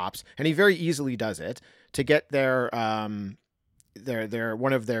couple of cops, and he very easily does it to get their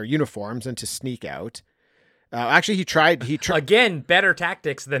one of their uniforms and to sneak out. Actually, he tried again, better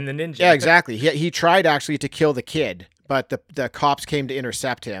tactics than the ninja. Yeah, exactly. He tried actually to kill the kid, but the cops came to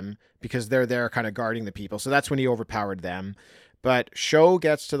intercept him because they're there kind of guarding the people. So that's when he overpowered them. But Sho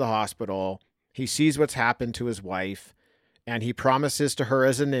gets to the hospital. He sees what's happened to his wife, and he promises to her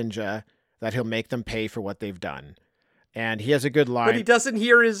as a ninja that he'll make them pay for what they've done. And he has a good line. But he doesn't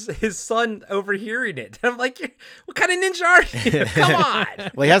hear his son overhearing it. I'm like, what kind of ninja are you? Come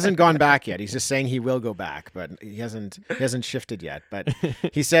on. Well, he hasn't gone back yet. He's just saying he will go back, but he hasn't shifted yet. But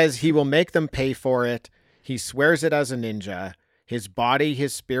he says he will make them pay for it. He swears it as a ninja. His body,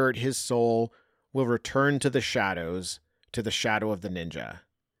 his spirit, his soul will return to the shadows, to the shadow of the ninja.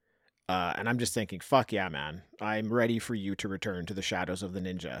 And I'm just thinking, fuck yeah, man. I'm ready for you to return to the shadows of the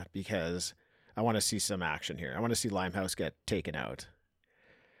ninja, because I want to see some action here. I want to see Limehouse get taken out.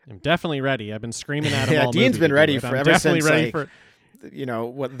 I'm definitely ready. I've been screaming at him all Dean's been ready for ever since ready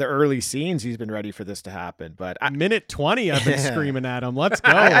what the early scenes. He's been ready for this to happen. But minute 20, I've been screaming at him. Let's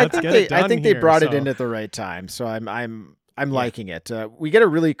go. Let's get it done. I think here, they brought it in at the right time. So I'm liking it. We get a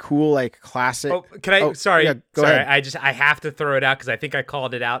really cool, like, classic. Oh, can I? Sorry, yeah, go ahead. I have to throw it out because I think I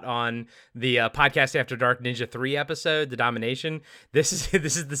called it out on the Podcast After Dark Ninja 3 episode, The Domination. This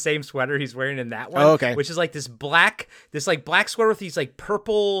is the same sweater he's wearing in that one. Oh, okay. Which is like this black sweater with these like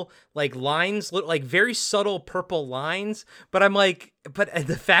purple like lines, like very subtle purple lines. But I'm like, but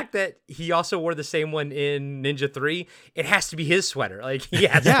the fact that he also wore the same one in Ninja 3, it has to be his sweater. Like, he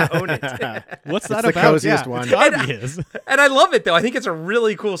has to own it. What's that the about? coziest one. It's gotta be his. And I love it, though. I think it's a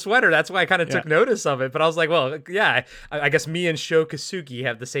really cool sweater. That's why I kind of took notice of it. But I was like, well, yeah, I guess me and Sho Kosugi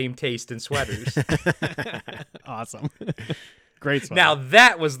have the same taste in sweaters. Awesome. Great sweater. Now,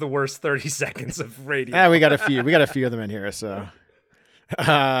 that was the worst 30 seconds of radio. Yeah, we got a few of them in here. So,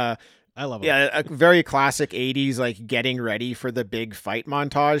 I love it. yeah, a very classic 80s, like, getting ready for the big fight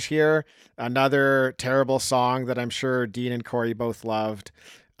montage here. Another terrible song that I'm sure Dean and Corey both loved.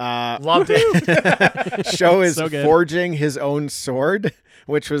 Loved it. Sho is So good. forging his own sword,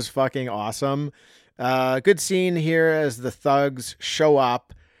 which was fucking awesome. Good scene here as the thugs show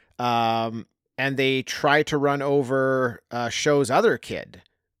up, and they try to run over Sho's other kid,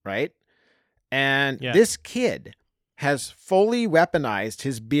 right? And this kid has fully weaponized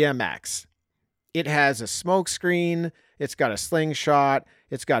his BMX. It has a smoke screen, it's got a slingshot,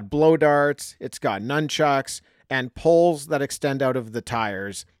 it's got blow darts, it's got nunchucks, and poles that extend out of the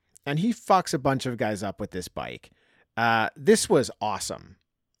tires, and he fucks a bunch of guys up with this bike. This was awesome.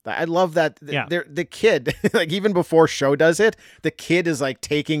 I love that the kid, like, even before Sho does it, the kid is like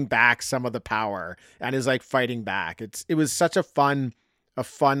taking back some of the power and is like fighting back. It was such a fun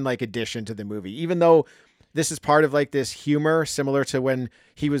like addition to the movie, even though this is part of like this humor similar to when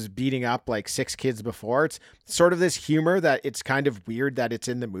he was beating up like 6 kids before. It's sort of this humor that it's kind of weird that it's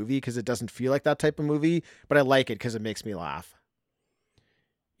in the movie because it doesn't feel like that type of movie, but I like it because it makes me laugh.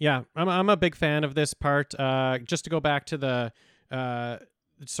 Yeah, I'm a big fan of this part. Just to go back to the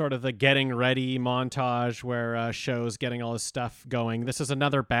sort of the getting ready montage where Show's getting all his stuff going. This is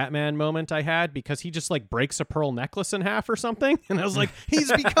another Batman moment I had because he just like breaks a pearl necklace in half or something. And I was like,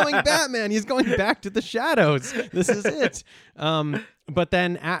 he's becoming Batman. He's going back to the shadows. This is it. But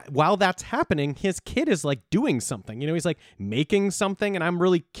then while that's happening, his kid is like doing something, he's like making something. And I'm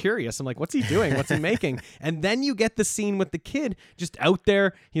really curious. I'm like, what's he doing? What's he making? And then you get the scene with the kid just out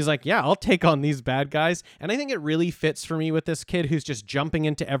there. He's like, yeah, I'll take on these bad guys. And I think it really fits for me with this kid who's just jumping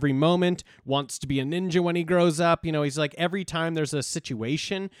into every moment, wants to be a ninja when he grows up. He's like, every time there's a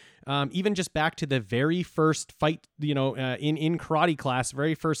situation, even just back to the very first fight, in karate class,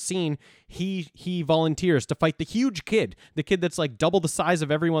 very first scene, he volunteers to fight the huge kid, the kid that's like double the size of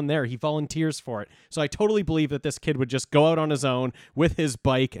everyone there. He volunteers for it. So I totally believe that this kid would just go out on his own with his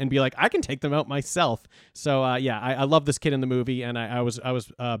bike and be like, I can take them out myself. So I love this kid in the movie, and I was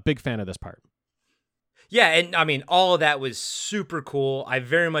a big fan of this part. Yeah, and I mean, all of that was super cool. I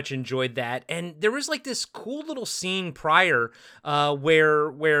very much enjoyed that. And there was like this cool little scene prior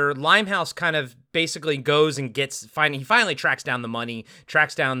where Limehouse kind of basically goes and he finally tracks down the money,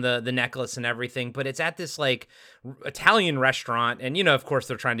 tracks down the necklace and everything, but it's at this like Italian restaurant, and of course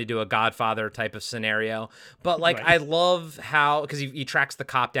they're trying to do a Godfather type of scenario, but like right. I love how, because he tracks the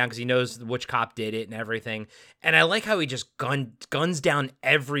cop down because he knows which cop did it and everything, and I like how he just guns down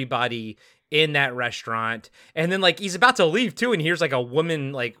everybody in that restaurant. And then like he's about to leave too, and hears like a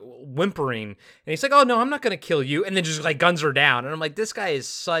woman like whimpering, and he's like, oh no, I'm not gonna kill you, and then just like guns her down. And I'm like, this guy is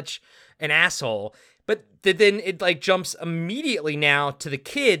such an asshole. But then it like jumps immediately now to the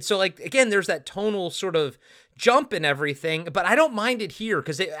kid. So like again, there's that tonal sort of jump and everything, but I don't mind it here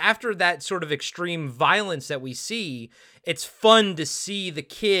because after that sort of extreme violence that we see, it's fun to see the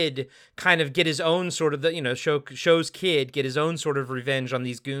kid kind of get his own sort of Show's kid get his own sort of revenge on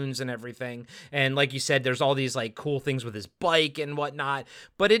these goons and everything. And like you said, there's all these like cool things with his bike and whatnot,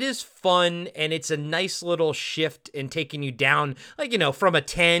 but it is fun, and it's a nice little shift in taking you down, like, from a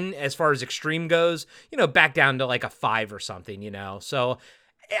 10 as far as extreme goes, back down to like a 5 or something, So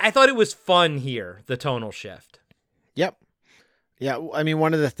I thought it was fun here, the tonal shift. Yep. Yeah, I mean,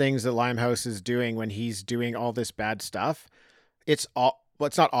 one of the things that Limehouse is doing when he's doing all this bad stuff, it's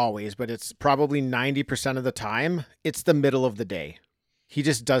not always, but it's probably 90% of the time, it's the middle of the day. He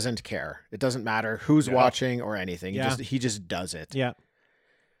just doesn't care. It doesn't matter who's watching or anything. Yeah. He just does it. Yeah.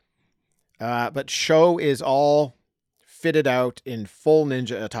 But Show is all fitted out in full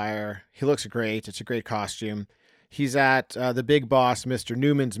ninja attire. He looks great. It's a great costume. He's at the big boss, Mr.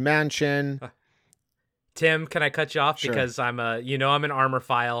 Newman's mansion. Tim, can I cut you off? Sure. Because I'm an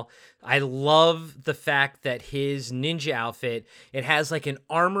armorphile. I love the fact that his ninja outfit, it has like an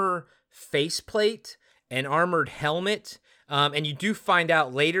armor faceplate, an armored helmet, and you do find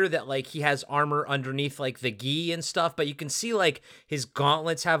out later that like he has armor underneath like the gi and stuff, but you can see like his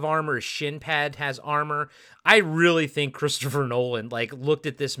gauntlets have armor, his shin pad has armor. I really think Christopher Nolan like looked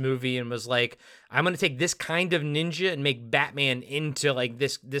at this movie and was like, I'm going to take this kind of ninja and make Batman into like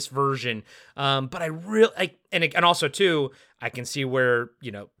this version. But I really like, and also too, I can see where,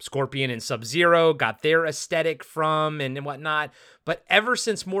 Scorpion and Sub-Zero got their aesthetic from and whatnot. But ever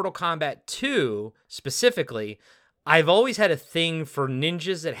since Mortal Kombat 2 specifically, I've always had a thing for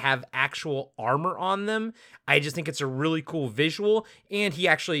ninjas that have actual armor on them. I just think it's a really cool visual, and he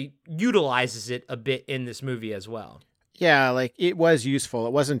actually utilizes it a bit in this movie as well. Yeah, like it was useful.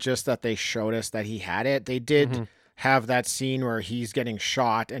 It wasn't just that they showed us that he had it. They did have that scene where he's getting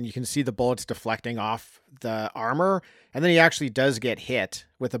shot and you can see the bullets deflecting off the armor. And then he actually does get hit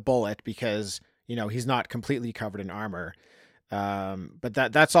with a bullet because, he's not completely covered in armor. But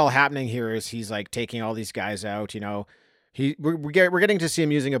that's all happening here is he's like taking all these guys out, we're getting to see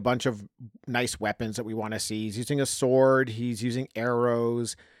him using a bunch of nice weapons that we want to see. He's using a sword. He's using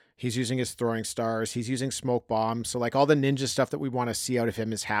arrows. He's using his throwing stars. He's using smoke bombs. So like all the ninja stuff that we want to see out of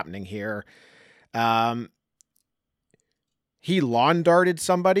him is happening here. He lawn darted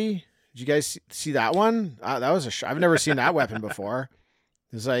somebody. Did you guys see that one? That was I've never seen that weapon before.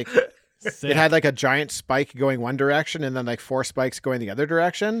 It was like, it had like a giant spike going one direction and then like 4 spikes going the other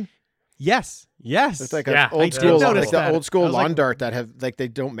direction. Yes. It's like an old school, like the old school lawn dart that have like they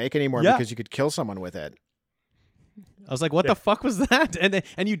don't make anymore because you could kill someone with it. I was like, what the fuck was that?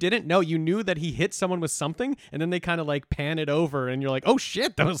 And you didn't know. You knew that he hit someone with something, and then they kind of like pan it over, and you're like, oh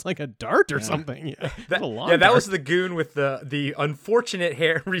shit, that was like a dart or something. Yeah, that was the goon with the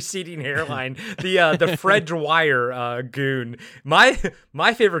unfortunate receding hairline. The Fred Dwyer goon.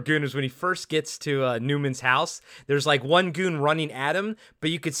 My favorite goon is when he first gets to Newman's house. There's like one goon running at him, but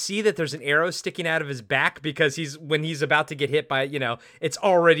you could see that there's an arrow sticking out of his back because when he's about to get hit by, it's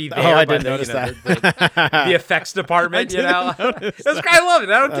already there. I didn't notice that. The effects department. I love it.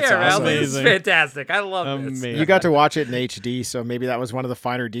 I don't care, man. This is fantastic. I love this. You got to watch it in HD, so maybe that was one of the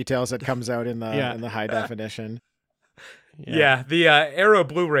finer details that comes out in the high definition. Yeah, the Arrow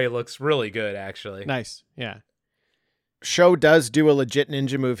Blu-ray looks really good, actually. Nice. Yeah. Sho does do a legit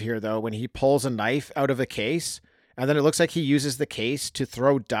ninja move here, though, when he pulls a knife out of a case, and then it looks like he uses the case to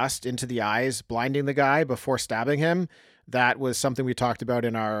throw dust into the eyes, blinding the guy before stabbing him. That was something we talked about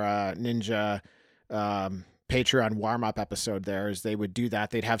in our ninja Patreon warm-up episode there, is they would do that.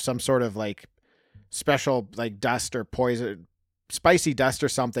 They'd have some sort of like special like dust or poison, spicy dust or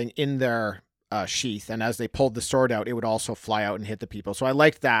something in their sheath. And as they pulled the sword out, it would also fly out and hit the people. So I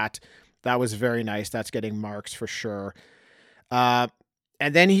liked that. That was very nice. That's getting marks for sure. And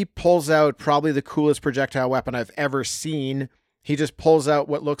then he pulls out probably the coolest projectile weapon I've ever seen. He just pulls out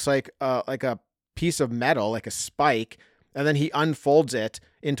what looks like a piece of metal, like a spike, and then he unfolds it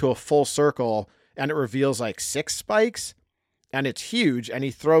into a full circle, and it reveals like 6 spikes, and it's huge, and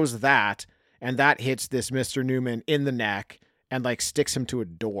he throws that, and that hits this Mr. Newman in the neck and like sticks him to a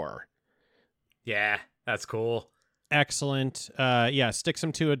door. Yeah, that's cool. Excellent. Sticks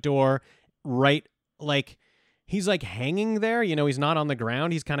him to a door, right? Like he's like hanging there, he's not on the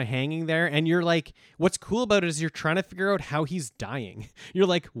ground. He's kind of hanging there. And you're like, what's cool about it is you're trying to figure out how he's dying. You're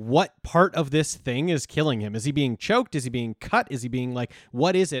like, what part of this thing is killing him? Is he being choked? Is he being cut? Is he being like,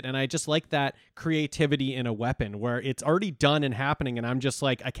 what is it? And I just like that creativity in a weapon where it's already done and happening. And I'm just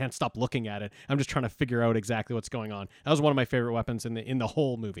like, I can't stop looking at it. I'm just trying to figure out exactly what's going on. That was one of my favorite weapons in the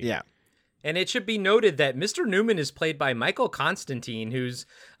whole movie. Yeah. And it should be noted that Mr. Newman is played by Michael Constantine, who's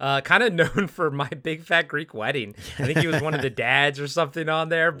kind of known for My Big Fat Greek Wedding. I think he was one of the dads or something on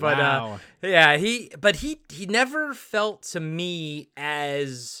there. But wow. He never felt to me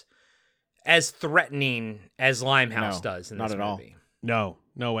as threatening as Limehouse does in this movie. All.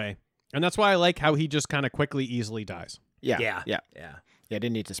 No way. And that's why I like how he just kind of quickly, easily dies. Yeah.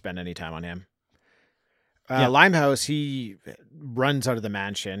 Didn't need to spend any time on him. Limehouse, he runs out of the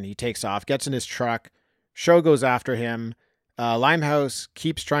mansion. He takes off, gets in his truck. Sho goes after him. Limehouse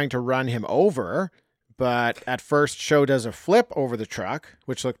keeps trying to run him over, but at first Sho does a flip over the truck,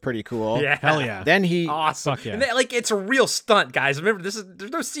 which looked pretty cool. Yeah. Hell yeah. Then he... Awesome. Fuck yeah. And it's a real stunt, guys. Remember,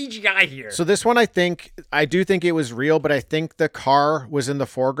 there's no CGI here. So this one, I do think it was real, but I think the car was in the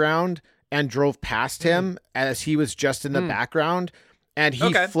foreground and drove past him as he was just in the background. And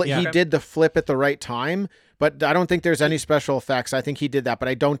he he did the flip at the right time, but I don't think there's any special effects. I think he did that, but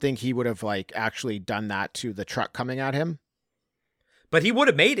I don't think he would have like actually done that to the truck coming at him. But he would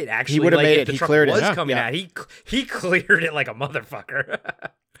have made it, actually. He would have made it. The He truck cleared it. was Yeah. coming Yeah. at. He cleared it like a motherfucker.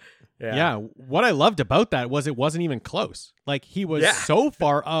 Yeah. What I loved about that was it wasn't even close. Like he was so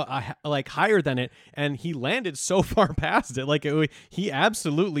far like higher than it, and he landed so far past it. Like he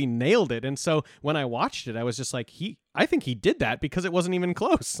absolutely nailed it. And so when I watched it, I was just like, I think he did that because it wasn't even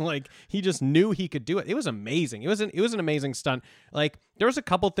close. Like he just knew he could do it. It was amazing. It was an amazing stunt. Like there was a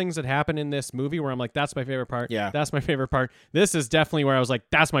couple things that happened in this movie where I'm like, that's my favorite part. Yeah. That's my favorite part. This is definitely where I was like,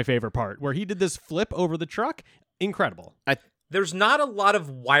 that's my favorite part, where he did this flip over the truck. Incredible. There's not a lot of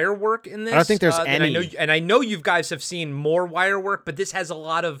wire work in this. I don't think there's any. I know you guys have seen more wire work, but this has a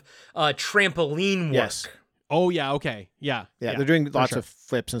lot of trampoline work. Yes. Oh yeah. Okay. Yeah. They're doing lots of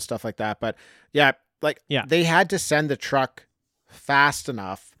flips and stuff like that. But they had to send the truck fast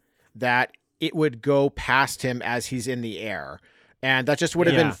enough that it would go past him as he's in the air. And that just would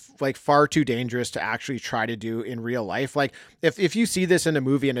have been like far too dangerous to actually try to do in real life. Like if you see this in a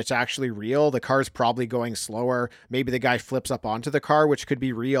movie and it's actually real, the car's probably going slower. Maybe the guy flips up onto the car, which could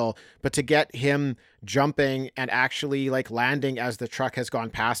be real. But to get him jumping and actually like landing as the truck has gone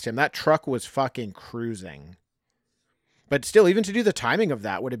past him, that truck was fucking cruising. But still, even to do the timing of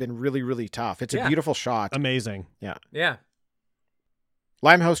that would have been really, really tough. It's a beautiful shot. Amazing. Yeah.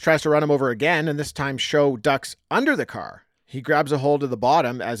 Limehouse tries to run him over again, and this time Sho ducks under the car. He grabs a hold of the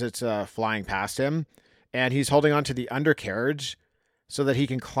bottom as it's flying past him, and he's holding onto the undercarriage so that he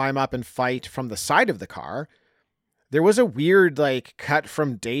can climb up and fight from the side of the car. There was a weird like cut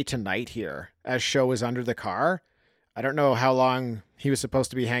from day to night here as Sho is under the car. I don't know how long he was supposed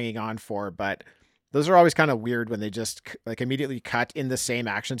to be hanging on for, but those are always kind of weird when they just like immediately cut in the same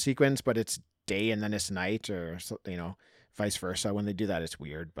action sequence, but it's day and then it's night, or vice versa. When they do that, it's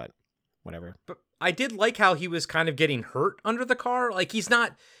weird, but whatever. But I did like how he was kind of getting hurt under the car. Like, he's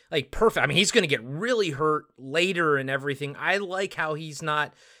not like perfect. I mean, he's going to get really hurt later and everything. I like how he's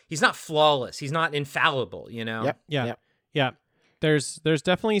not flawless. He's not infallible, Yep. Yeah. There's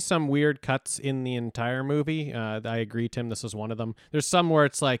definitely some weird cuts in the entire movie. I agree, Tim. This is one of them. There's some where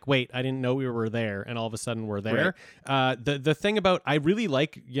it's like, wait, I didn't know we were there, and all of a sudden we're there. Right. The thing about, I really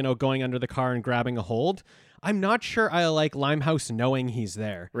like, going under the car and grabbing a hold. I'm not sure I like Limehouse knowing he's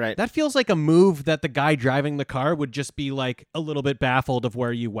there. Right. That feels like a move that the guy driving the car would just be like a little bit baffled of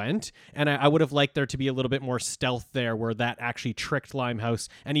where you went. And I would have liked there to be a little bit more stealth there where that actually tricked Limehouse.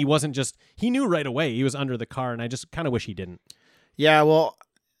 And he knew right away he was under the car. And I just kind of wish he didn't. Yeah. Well,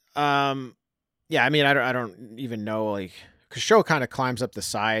 I mean, I don't even know, like, because Sho kind of climbs up the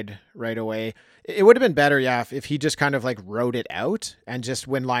side right away. It would have been better, if he just kind of like rode it out and just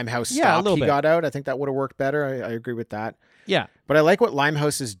when Limehouse stopped, he got out. I think that would have worked better. I agree with that. Yeah. But I like what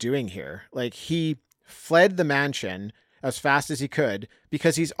Limehouse is doing here. Like, he fled the mansion as fast as he could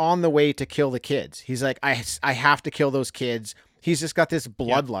because he's on the way to kill the kids. He's like, I have to kill those kids. He's just got this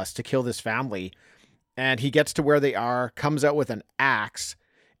bloodlust to kill this family. And he gets to where they are, comes out with an axe,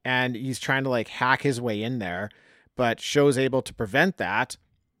 and he's trying to like hack his way in there. But Sho's able to prevent that.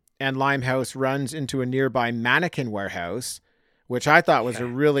 And Limehouse runs into a nearby mannequin warehouse, which I thought was a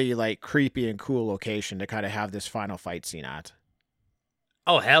really like creepy and cool location to kind of have this final fight scene at.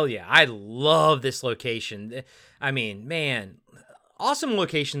 Oh, hell yeah. I love this location. I mean, man, awesome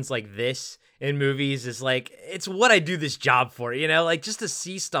locations like this in movies is like, it's what I do this job for, like just to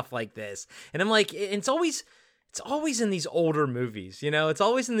see stuff like this. And I'm like, it's always in these older movies, it's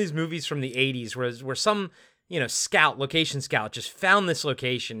always in these movies from the 80s where some, location scout just found this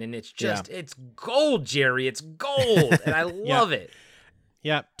location, and it's just, it's gold, Jerry. It's gold. And I love it.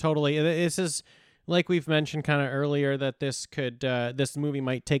 Yeah, totally. This is, like we've mentioned kind of earlier, that this movie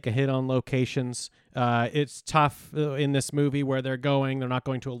might take a hit on locations. It's tough in this movie where they're not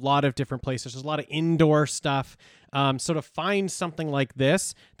going to a lot of different places. There's a lot of indoor stuff. So to find something like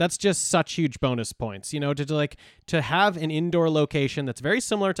this, that's just such huge bonus points, to have an indoor location that's very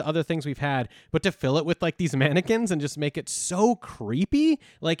similar to other things we've had, but to fill it with like these mannequins and just make it so creepy.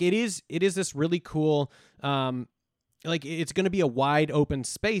 Like it is this really cool, like it's going to be a wide open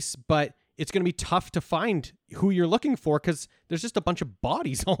space, but it's going to be tough to find who you're looking for because there's just a bunch of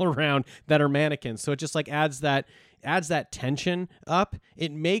bodies all around that are mannequins. So it just like adds that tension up.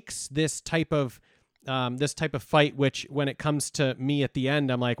 It makes this type of fight, which when it comes to me at the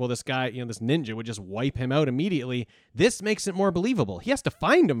end, I'm like, well, this guy, this ninja would just wipe him out immediately. This makes it more believable. He has to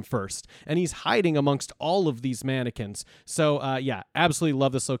find him first, and he's hiding amongst all of these mannequins. So absolutely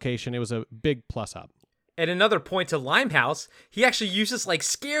love this location. It was a big plus up. At another point to Limehouse, he actually uses like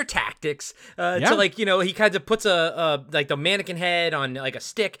scare tactics to like, he kind of puts a like the mannequin head on like a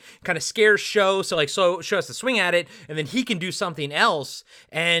stick, kind of scares Sho. So Sho has to swing at it, and then he can do something else.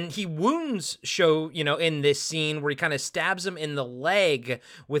 And he wounds Sho, in this scene where he kind of stabs him in the leg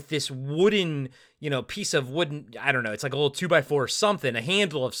with this wooden, piece of wooden, I don't know, it's like a little 2x4 or something, a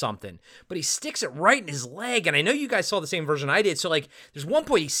handle of something, but he sticks it right in his leg. And I know you guys saw the same version I did. So like there's one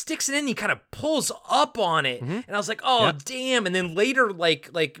point he sticks it in, he kind of pulls up on it. Mm-hmm. And I was like, oh, damn. And then later, like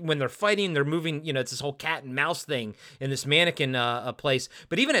when they're fighting, they're moving, it's this whole cat and mouse thing in this mannequin place.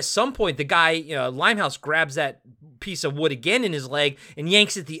 But even at some point, the guy, Limehouse grabs that piece of wood again in his leg and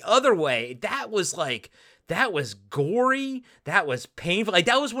yanks it the other way. That was gory. That was painful. Like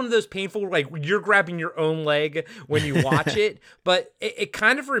that was one of those painful, like you're grabbing your own leg when you watch it. But it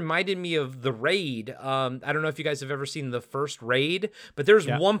kind of reminded me of The Raid. I don't know if you guys have ever seen the first Raid, but there's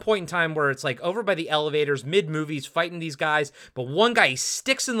one point in time where it's like over by the elevators, mid-movies, fighting these guys. But one guy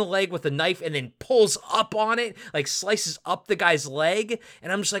sticks in the leg with a knife and then pulls up on it, like slices up the guy's leg.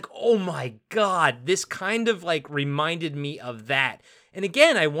 And I'm just like, oh my God, this kind of like reminded me of that. And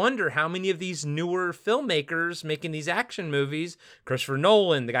again, I wonder how many of these newer filmmakers making these action movies, Christopher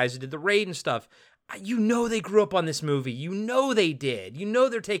Nolan, the guys who did The Raid and stuff, they grew up on this movie. They did.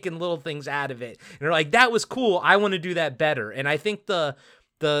 They're taking little things out of it. And they're like, that was cool. I want to do that better. And I think the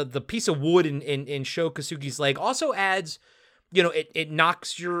piece of wood in Sho Kosugi's leg also adds, it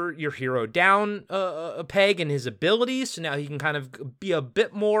knocks your hero down a peg in his abilities. So now he can kind of be a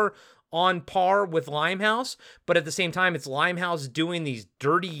bit more on par with Limehouse, but at the same time, it's Limehouse doing these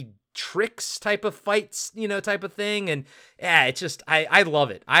dirty tricks type of fights, type of thing. And it's just, I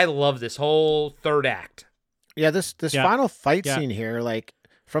love it. I love this whole third act. Yeah, this final fight scene here, like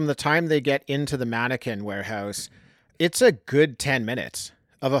from the time they get into the mannequin warehouse, it's a good 10 minutes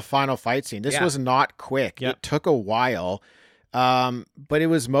of a final fight scene. This was not quick. It took a while. But it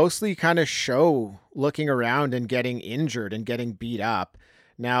was mostly kind of show looking around and getting injured and getting beat up.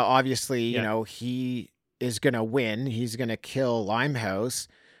 Now, obviously, you know, he is going to win. He's going to kill Limehouse.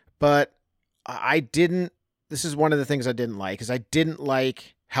 But this is one of the things I didn't like, is I didn't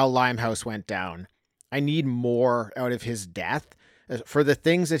like how Limehouse went down. I need more out of his death. For the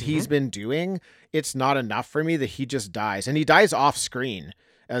things that he's been doing, it's not enough for me that he just dies. And he dies off screen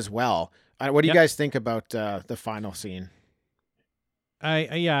as well. What do you guys think about the final scene?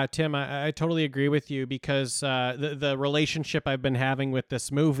 Tim, I totally agree with you, because the relationship I've been having with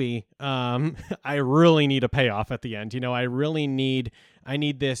this movie, I really need a payoff at the end. You know, I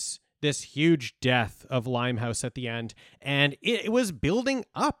need this huge death of Limehouse at the end, and it was building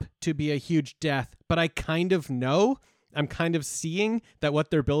up to be a huge death, but I'm kind of seeing that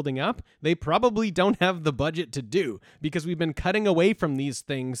what they're building up, they probably don't have the budget to do, because we've been cutting away from these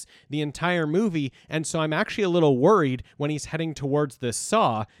things the entire movie. And so I'm actually a little worried when he's heading towards this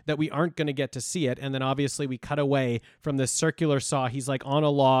saw that we aren't going to get to see it. And then obviously we cut away from this circular saw. He's like on a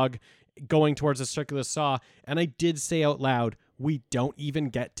log going towards a circular saw. And I did say out loud, we don't even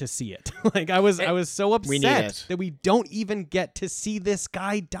get to see it. Like I was so upset that we don't even get to see this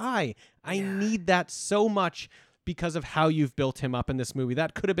guy die. I need that so much, because of how you've built him up in this movie.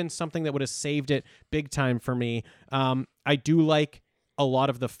 That could have been something that would have saved it big time for me. I do like a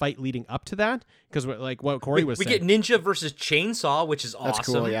lot of the fight leading up to that, because like what Corey was saying. We get Ninja versus Chainsaw, which is awesome. That's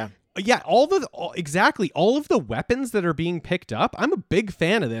cool, yeah. Yeah, all of the weapons that are being picked up. I'm a big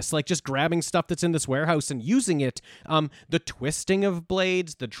fan of this, like just grabbing stuff that's in this warehouse and using it. The twisting of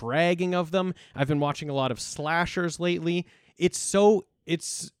blades, the dragging of them. I've been watching a lot of slashers lately. It's so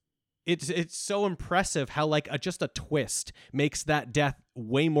impressive how like just a twist makes that death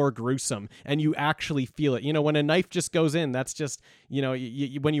way more gruesome, and you actually feel it. You know, when a knife just goes in, that's just, you know,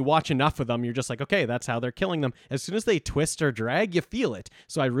 when you watch enough of them, you're just like, okay, that's how they're killing them. As soon as they twist or drag, you feel it.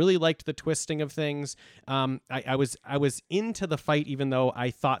 So I really liked the twisting of things. I was into the fight, even though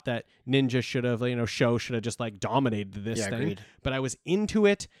I thought that Ninja should have just like dominated this thing. Agreed. But I was into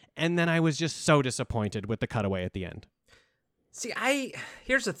it, and then I was just so disappointed with the cutaway at the end. See,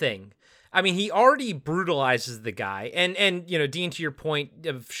 here's the thing. I mean, he already brutalizes the guy, and you know, Dean, to your point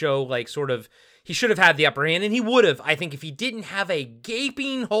of show, like sort of, he should have had the upper hand, and he would have, I think, if he didn't have a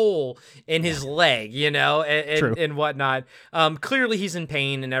gaping hole in his leg, you know, and whatnot. Clearly, he's in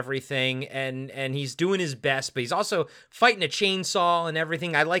pain and everything, and he's doing his best, but he's also fighting a chainsaw and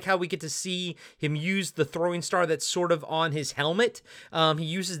everything. I like how we get to see him use the throwing star that's sort of on his helmet. He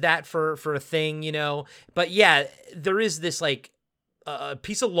uses that for a thing, you know. But yeah, there is this like a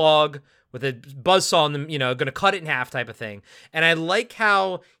piece of log with a buzzsaw on them, you know, gonna cut it in half type of thing. And I like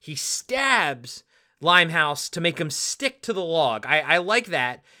how he stabs Limehouse to make him stick to the log. I like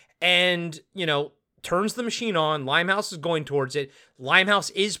that. And, you know, turns the machine on. Limehouse is going towards it. Limehouse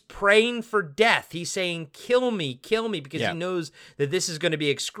is praying for death. He's saying, kill me, because he knows that this is going to be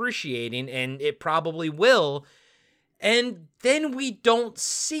excruciating, and it probably will. And then we don't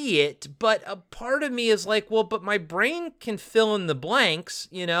see it, but a part of me is like, well, but my brain can fill in the blanks,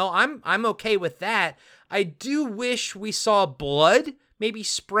 you know, I'm okay with that. I do wish we saw blood maybe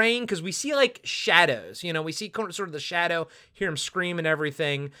spraying, because we see like shadows, you know, we see sort of the shadow, hear him scream and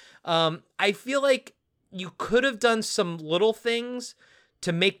everything. I feel like you could have done some little things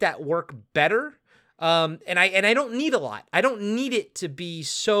to make that work better. And I don't need a lot. I don't need it to be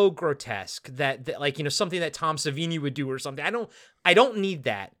so grotesque that like, you know, something that Tom Savini would do or something. I don't need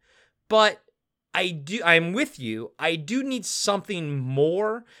that. But I'm with you. I do need something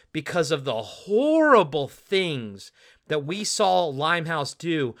more, because of the horrible things that we saw Limehouse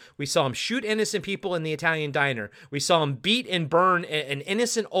do. We saw him shoot innocent people in the Italian diner. We saw him beat and burn an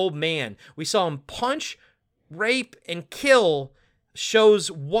innocent old man. We saw him punch, rape, and kill Show's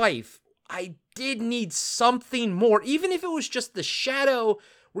wife. I did need something more, even if it was just the shadow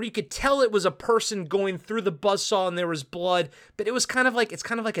where you could tell it was a person going through the buzzsaw and there was blood, but it's kind of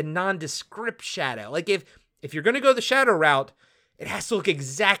like a nondescript shadow. Like if you're going to go the shadow route, it has to look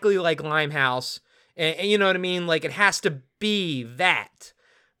exactly like Limehouse, and you know what I mean? Like it has to be that.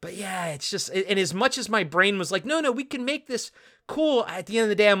 But yeah, it's just, and as much as my brain was like, no, we can make this cool, at the end of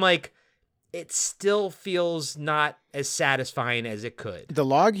the day, I'm like, it still feels not as satisfying as it could. The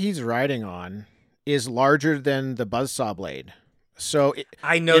log he's riding on is larger than the buzzsaw blade. So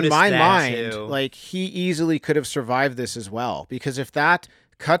I noticed in my that mind, too. like he easily could have survived this as well, because if that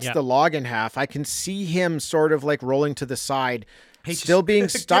cuts the log in half, I can see him sort of like rolling to the side, still being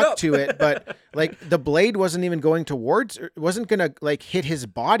stuck to it. But like the blade wasn't even going towards, it wasn't going to like hit his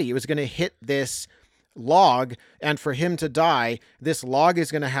body. It was going to hit this log, and for him to die, this log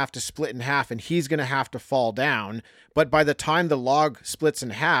is going to have to split in half and he's going to have to fall down. But by the time the log splits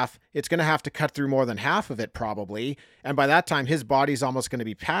in half, it's going to have to cut through more than half of it probably. And by that time, his body's almost going to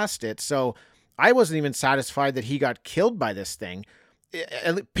be past it. So I wasn't even satisfied that he got killed by this thing.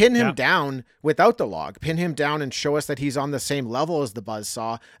 Pin him down without the log, pin him down and show us that he's on the same level as the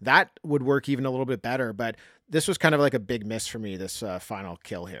buzzsaw. That would work even a little bit better. But this was kind of like a big miss for me, this final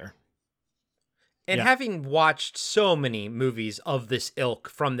kill here. And having watched so many movies of this ilk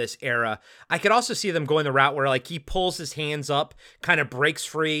from this era, I could also see them going the route where like he pulls his hands up, kind of breaks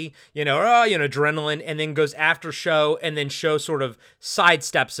free, adrenaline, and then goes after Sho, and then Sho sort of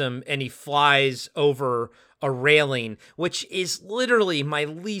sidesteps him and he flies over a railing, which is literally my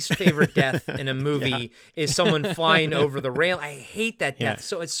least favorite death in a movie is someone flying over the rail. I hate that death.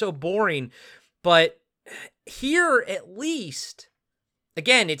 So it's so boring. But here at least,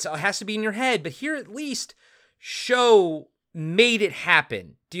 again, it has to be in your head, but here at least Sho made it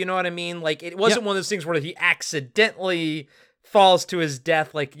happen. Do you know what I mean? Like, it wasn't one of those things where he accidentally falls to his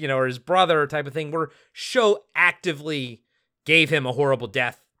death, like, or his brother type of thing, where Sho actively gave him a horrible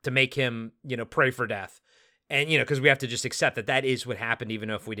death to make him, pray for death. And, because we have to just accept that that is what happened, even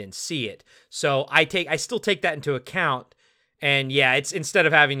if we didn't see it. So I still take that into account. And yeah, it's instead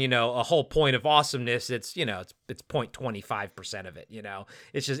of having, a whole point of awesomeness, it's 0.25% of it,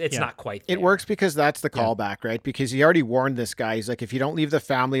 it's just, it's not quite there. It works because that's the callback, right? Because he already warned this guy. He's like, if you don't leave the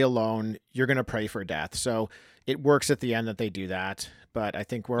family alone, you're going to pray for death. So it works at the end that they do that. But I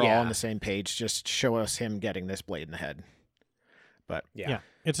think we're all on the same page. Just show us him getting this blade in the head. But yeah.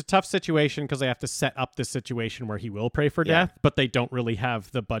 It's a tough situation because they have to set up this situation where he will pray for death, but they don't really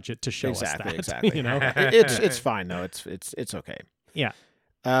have the budget to show us that. Exactly. It's fine though. It's okay. Yeah.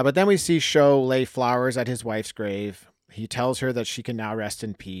 But then we see Sho lay flowers at his wife's grave. He tells her that she can now rest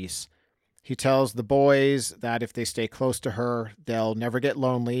in peace. He tells the boys that if they stay close to her, they'll never get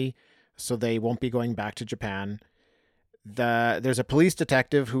lonely, so they won't be going back to Japan. There's a police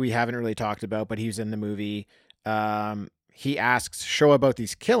detective who we haven't really talked about, but he's in the movie. He asks Sho about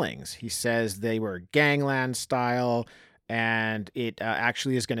these killings. He says they were gangland style, and it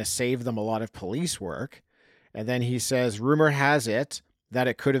actually is going to save them a lot of police work. And then he says, rumor has it that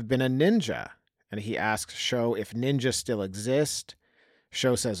it could have been a ninja. And he asks Sho if ninjas still exist.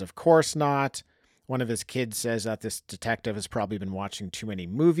 Sho says, of course not. One of his kids says that this detective has probably been watching too many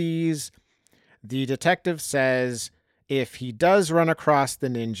movies. The detective says, if he does run across the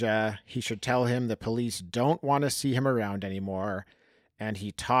ninja, he should tell him the police don't want to see him around anymore, and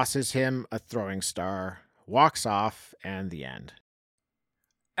he tosses him a throwing star, walks off, and the end.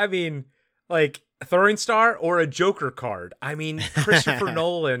 I mean, like, a throwing star or a Joker card. I mean, Christopher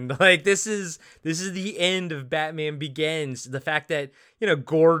Nolan, like, this is the end of Batman Begins. The fact that,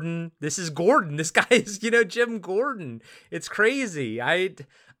 Gordon, this is Gordon. This guy is, Jim Gordon. It's crazy. I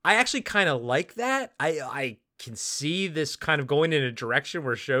actually kind of like that. I can see this kind of going in a direction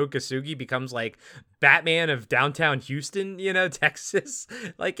where Sho Kosugi becomes like Batman of downtown Houston, Texas.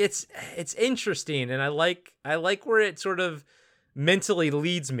 Like it's interesting, and I like where it sort of mentally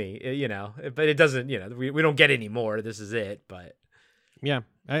leads me, but it doesn't, we don't get any more. This is it, but yeah.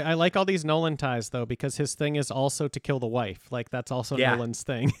 I like all these Nolan ties though, because his thing is also to kill the wife. Like that's also Nolan's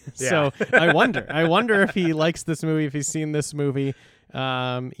thing. So I wonder if he likes this movie, if he's seen this movie.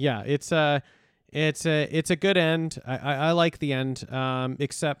 It's a good end. I like the end,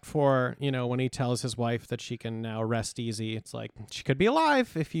 except for, when he tells his wife that she can now rest easy. It's like, she could be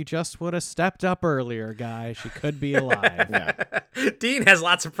alive if you just would have stepped up earlier, guy. She could be alive. Dean has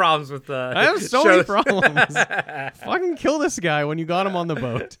lots of problems with the I have so many problems. Fucking kill this guy when you got him on the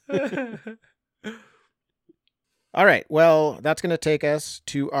boat. All right. Well, that's going to take us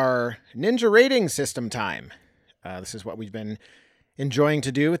to our ninja rating system time. This is what we've been enjoying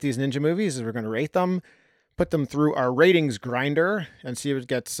to do with these ninja movies is we're going to rate them, put them through our ratings grinder, and see if it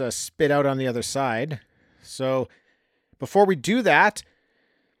gets spit out on the other side. So before we do that,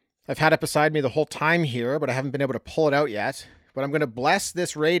 I've had it beside me the whole time here, but I haven't been able to pull it out yet. But I'm going to bless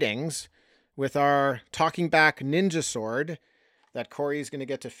this ratings with our Talking Back Ninja Sword that Corey's going to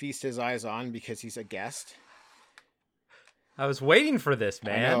get to feast his eyes on because he's a guest. I was waiting for this,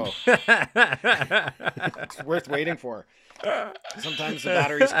 man. I know. It's worth waiting for. Sometimes the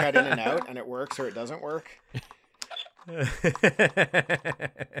batteries cut in and out and it works or it doesn't work.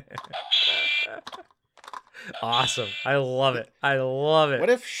 Awesome. I love it. What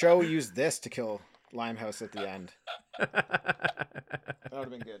if Sho used this to kill Limehouse at the end? That would have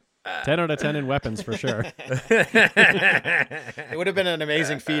been good. 10 out of 10 in weapons for sure. It would have been an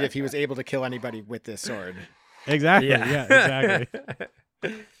amazing feat if he was able to kill anybody with this sword. Exactly. Yeah,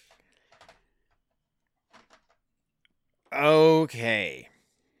 exactly. Okay.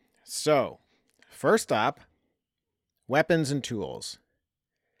 So, first up, weapons and tools.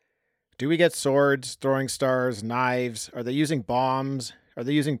 Do we get swords, throwing stars, knives? Are they using bombs? Are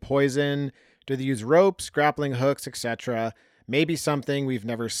they using poison? Do they use ropes, grappling hooks, etc.? Maybe something we've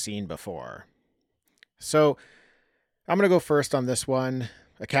never seen before. So, I'm going to go first on this one,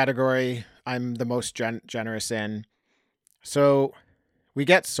 a category I'm the most generous in. So, we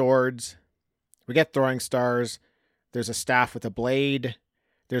get swords, we get throwing stars, there's a staff with a blade,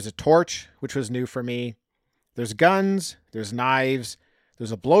 there's a torch, which was new for me, there's guns, there's knives,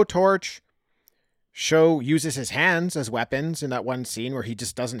 there's a blowtorch. Sho uses his hands as weapons in that one scene where he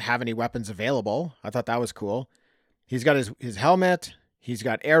just doesn't have any weapons available. I thought that was cool. He's got his helmet, he's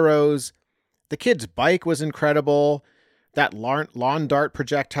got arrows, the kid's bike was incredible, that lawn dart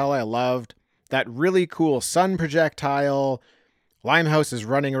projectile I loved, that really cool sun projectile. Limehouse is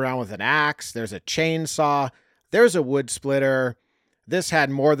running around with an axe. There's a chainsaw. There's a wood splitter. This had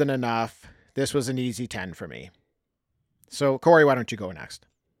more than enough. This was an easy 10 for me. So, Corey, why don't you go next?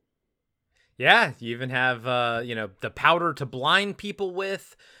 Yeah, you even have, the powder to blind people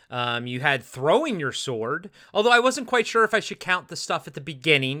with. You had throwing your sword. Although I wasn't quite sure if I should count the stuff at the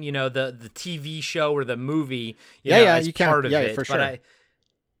beginning, the TV show or the movie. As you part count. of Yeah, it. for sure.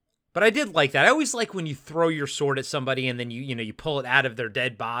 But I did like that. I always like when you throw your sword at somebody and then you pull it out of their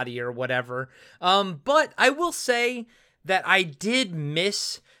dead body or whatever. But I will say that I did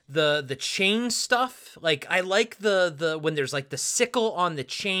miss the chain stuff. Like I like the when there's like the sickle on the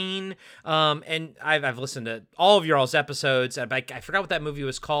chain. And I've listened to all of your all's episodes. I forgot what that movie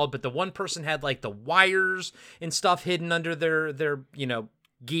was called, but the one person had like the wires and stuff hidden under their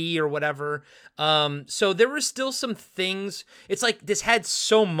gi or whatever. So there were still some things. It's like this had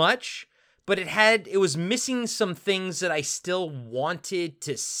so much, but it was missing some things that I still wanted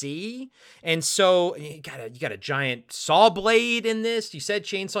to see. And so you got a giant saw blade in this. You said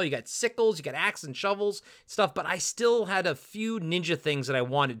chainsaw, you got sickles, you got axe and shovels stuff, but I still had a few ninja things that I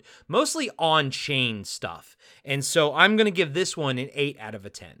wanted, mostly on chain stuff. And so I'm going to give this one an 8 out of a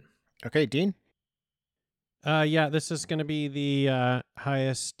 10. Okay, Dean? This is going to be the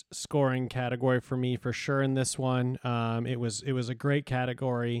highest scoring category for me for sure in this one. It was a great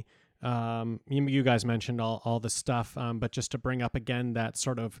category. You guys mentioned all the stuff, but just to bring up again that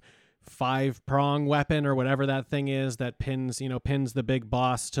sort of 5-prong weapon or whatever that thing is that pins the big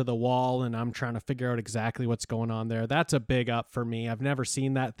boss to the wall, and I'm trying to figure out exactly what's going on there. That's a big up for me. I've never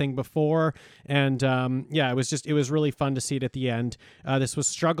seen that thing before, and it was really fun to see it at the end. This was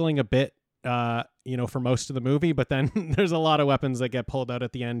struggling a bit for most of the movie, but then there's a lot of weapons that get pulled out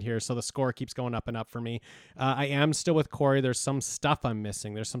at the end here, so the score keeps going up and up for me. I am still with Corey. There's some stuff I'm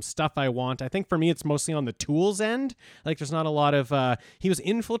missing. There's some stuff I want. I think for me it's mostly on the tools end. Like there's not a lot of he was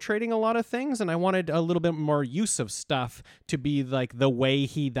infiltrating a lot of things, and I wanted a little bit more use of stuff to be like the way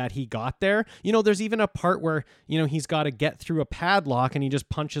he got there. There's even a part where he's got to get through a padlock and he just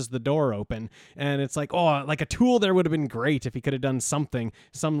punches the door open, and it's like, oh, like a tool there would have been great if he could have done something,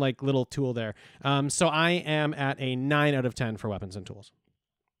 some like little tool there. So I am at a 9 out of 10 for weapons and tools.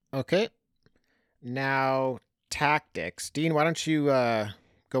 Okay. Now, tactics. Dean, why don't you go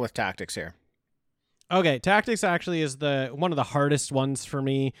with tactics here? Okay, tactics actually is one of the hardest ones for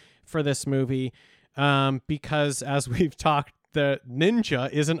me for this movie, because as we've talked, the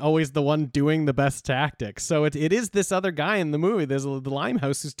ninja isn't always the one doing the best tactics. So it is this other guy in the movie. There's the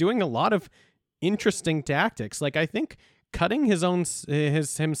Limehouse who's doing a lot of interesting tactics. Like I think cutting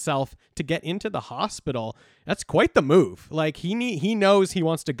himself to get into the hospital, that's quite the move. Like he knows he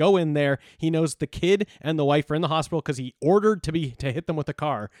wants to go in there. He knows the kid and the wife are in the hospital because he ordered to hit them with a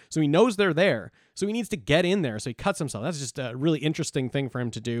car. So he knows they're there. So he needs to get in there. So he cuts himself. That's just a really interesting thing for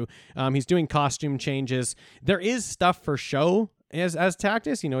him to do. He's doing costume changes. There is stuff for show as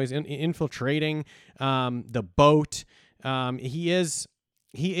tactics. He's infiltrating the boat. He is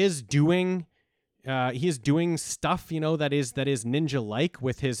doing stuff, that is ninja-like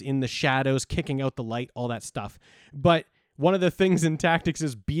with his in the shadows, kicking out the light, all that stuff. But one of the things in tactics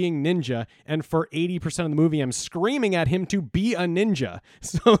is being ninja, and for 80% of the movie, I'm screaming at him to be a ninja.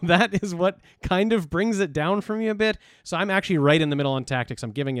 So that is what kind of brings it down for me a bit. So I'm actually right in the middle on tactics.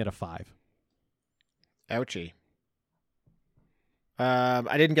 I'm giving it a 5. Ouchie.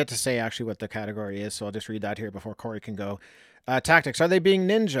 I didn't get to say actually what the category is, so I'll just read that here before Corey can go. Tactics. Are they being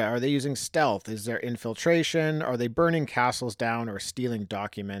ninja? Are they using stealth? Is there infiltration? Are they burning castles down or stealing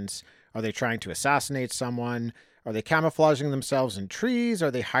documents? Are they trying to assassinate someone? Are they camouflaging themselves in trees? Are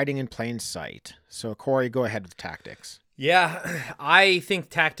they hiding in plain sight? So, Corey, go ahead with tactics. Yeah, I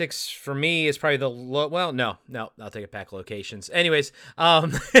think tactics for me is probably the no, I'll take it back. Locations. Anyways,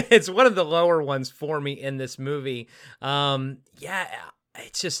 it's one of the lower ones for me in this movie. Yeah,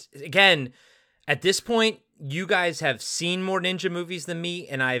 it's just, again, at this point, you guys have seen more ninja movies than me,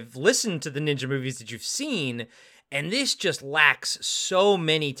 and I've listened to the ninja movies that you've seen, and this just lacks so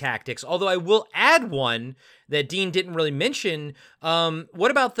many tactics. Although I will add one that Dean didn't really mention.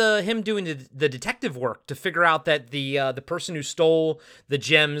 What about him doing the detective work to figure out that the person who stole the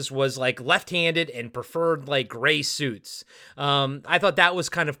gems was like left-handed and preferred like gray suits? I thought that was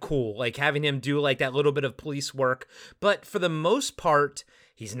kind of cool, like having him do like that little bit of police work. But for the most part,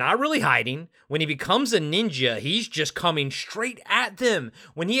 he's not really hiding. When he becomes a ninja, he's just coming straight at them.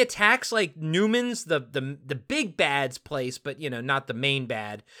 When he attacks like Newman's, the big bad's place, but not the main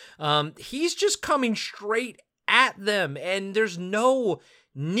bad, he's just coming straight at them, and there's no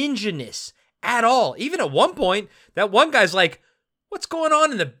ninja-ness at all. Even at one point, that one guy's like, what's going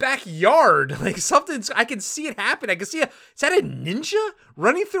on in the backyard? Like I can see it happen. I can see is that a ninja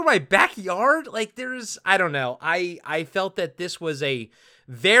running through my backyard? Like I don't know. I felt that this was a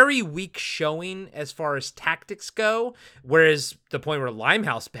very weak showing as far as tactics go, whereas the point where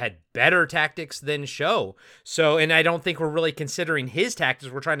Limehouse had better tactics than Show. So, and I don't think we're really considering his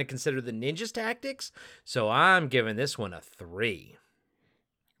tactics. We're trying to consider the ninja's tactics. So I'm giving this one a 3.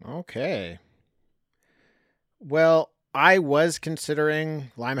 Okay. Well, I was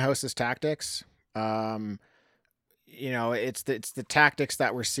considering Limehouse's tactics. It's the tactics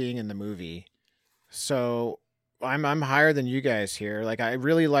that we're seeing in the movie. So I'm higher than you guys here. Like, I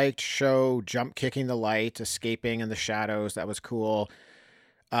really liked Show jump kicking the light, escaping in the shadows. That was cool.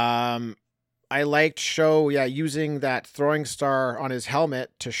 I liked Show, using that throwing star on his helmet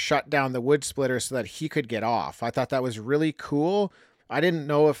to shut down the wood splitter so that he could get off. I thought that was really cool. I didn't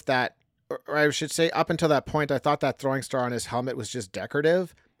know if that, or I should say up until that point, I thought that throwing star on his helmet was just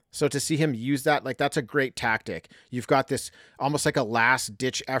decorative. So to see him use that, like, that's a great tactic. You've got this almost like a last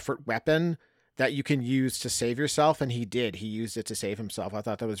ditch effort weapon that you can use to save yourself. And he did. He used it to save himself. I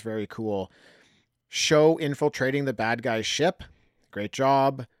thought that was very cool. Show infiltrating the bad guy's ship. Great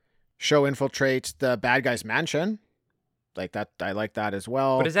job. Show infiltrates the bad guy's mansion. Like that. I like that as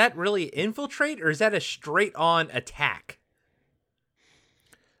well. But is that really infiltrate, or is that a straight on attack?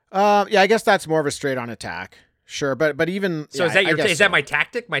 I guess that's more of a straight on attack. Sure. But even, so is that my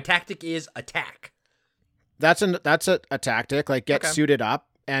tactic? My tactic is attack. That's a tactic, like get suited up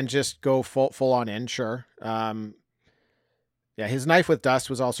and just go full on in. Sure. His knife with dust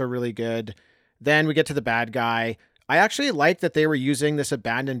was also really good. Then we get to the bad guy. I actually like that they were using this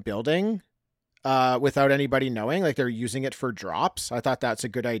abandoned building without anybody knowing, like they're using it for drops. I thought that's a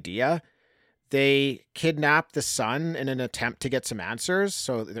good idea. They kidnap the son in an attempt to get some answers.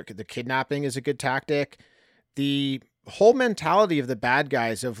 So the kidnapping is a good tactic. The whole mentality of the bad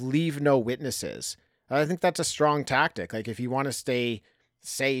guys of leave no witnesses. I think that's a strong tactic. Like, if you want to stay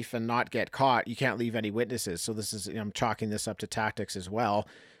safe and not get caught, you can't leave any witnesses. So this is, I'm chalking this up to tactics as well.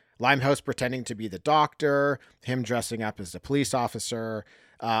 Limehouse pretending to be the doctor, him dressing up as the police officer.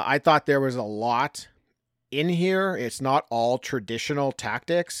 I thought there was a lot in here. It's not all traditional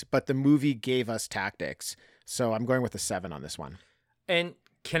tactics, but the movie gave us tactics. So I'm going with a 7 on this one. And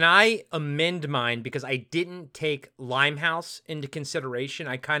can I amend mine, because I didn't take Limehouse into consideration?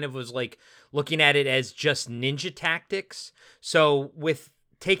 I kind of was like looking at it as just ninja tactics. So with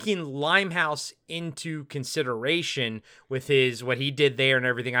taking Limehouse into consideration with what he did there and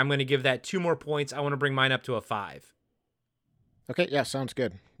everything, I'm going to give that 2 more points. I want to bring mine up to a 5. Okay, yeah, sounds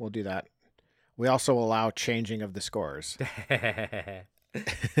good. We'll do that. We also allow changing of the scores,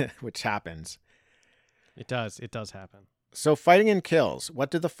 which happens. It does happen. So fighting and kills.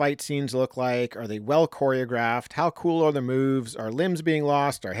 What do the fight scenes look like? Are they well choreographed? How cool are the moves? Are limbs being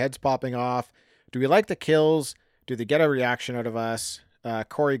lost? Are heads popping off? Do we like the kills? Do they get a reaction out of us?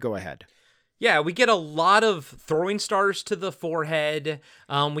 Corey, go ahead. Yeah, we get a lot of throwing stars to the forehead.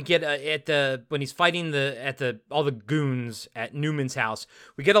 We get when he's fighting all the goons at Newman's house.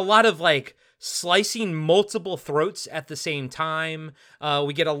 We get a lot of like slicing multiple throats at the same time.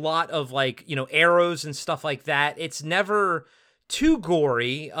 We get a lot of like, arrows and stuff like that. It's never too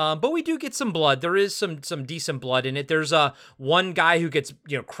gory, but we do get some blood. There is some decent blood in it. There's one guy who gets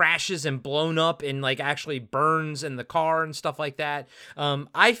crashes and blown up and like actually burns in the car and stuff like that.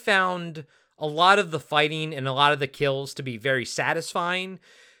 I found a lot of the fighting and a lot of the kills to be very satisfying,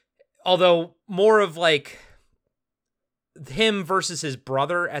 although more of like him versus his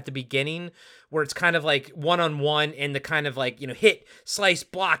brother at the beginning, where it's kind of like one-on-one and the kind of like hit, slice,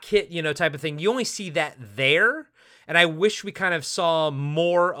 block, hit, type of thing. You only see that there. and I wish we kind of saw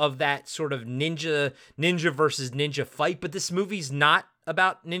more of that sort of ninja versus ninja fight. But this movie's not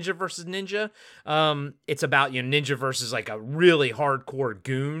about ninja versus ninja. It's about, ninja versus like a really hardcore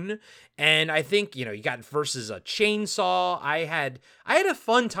goon. And I think, you got versus a chainsaw. I had a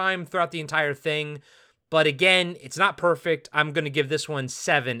fun time throughout the entire thing. But again, it's not perfect. I'm going to give this one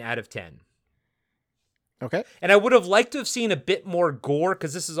 7 out of 10. Okay. And I would have liked to have seen a bit more gore,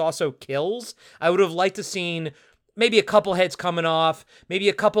 because this is also kills. I would have liked to have seen maybe a couple heads coming off, maybe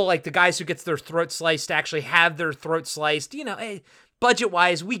a couple, like the guys who gets their throat sliced to actually have their throat sliced. Hey,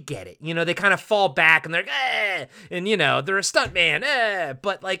 budget-wise, we get it. They kind of fall back and they're like, and they're a stuntman,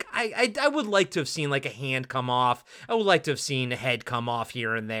 But like, I would like to have seen like a hand come off. I would like to have seen a head come off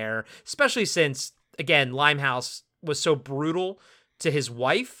here and there, especially since, again, Limehouse was so brutal to his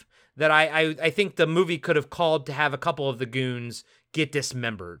wife that I think the movie could have called to have a couple of the goons get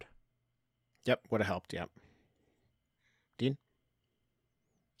dismembered. Yep, would have helped. Yep. Dean?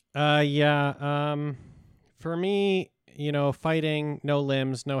 Yeah. For me, fighting, no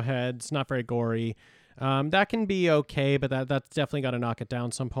limbs, no heads, not very gory. That can be okay, but that's definitely got to knock it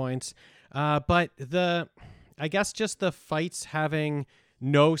down some points. But I guess just the fights having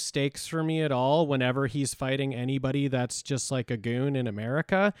no stakes for me at all whenever he's fighting anybody that's just like a goon in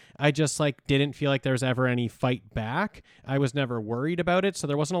America. I just like didn't feel like there's ever any fight back. I was never worried about it, so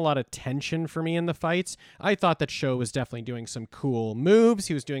there wasn't a lot of tension for me in the fights. I thought that Show was definitely doing some cool moves.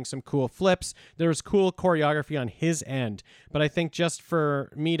 He was doing some cool flips. There was cool choreography on his end, but I think just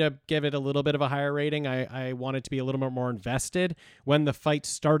for me to give it a little bit of a higher rating, I wanted to be a little bit more invested. When the fight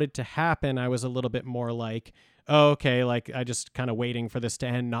started to happen, I was a little bit more like, oh, okay, like I just kind of waiting for this to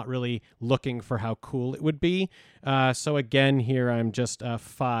end, not really looking for how cool it would be. So again, here I'm just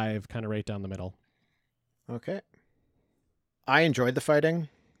 5, kind of right down the middle. Okay. I enjoyed the fighting.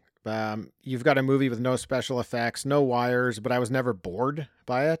 You've got a movie with no special effects, no wires, but I was never bored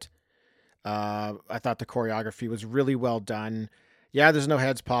by it. I thought the choreography was really well done. Yeah, there's no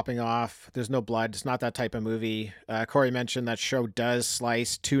heads popping off. There's no blood. It's not that type of movie. Corey mentioned that Show does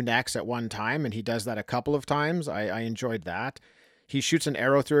slice 2 necks at one time, and he does that a couple of times. I enjoyed that. He shoots an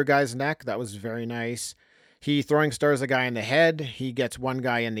arrow through a guy's neck. That was very nice. He throwing stars a guy in the head. He gets one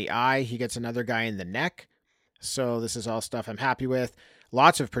guy in the eye. He gets another guy in the neck. So this is all stuff I'm happy with.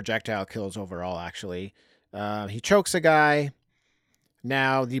 Lots of projectile kills overall, actually. He chokes a guy.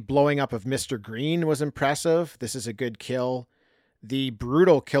 Now, the blowing up of Mr. Green was impressive. This is a good kill. The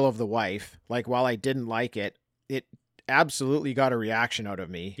brutal kill of the wife, like, while I didn't like it, it absolutely got a reaction out of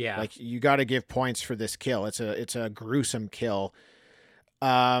me. Yeah. Like, you got to give points for this kill. It's a gruesome kill.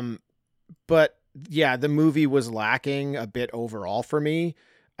 But yeah, the movie was lacking a bit overall for me.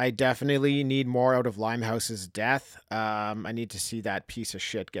 I definitely need more out of Limehouse's death. I need to see that piece of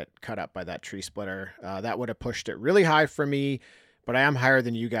shit get cut up by that tree splitter. That would have pushed it really high for me, but I am higher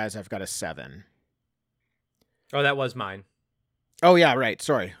than you guys. I've got a 7. Oh, that was mine. Oh, yeah, right.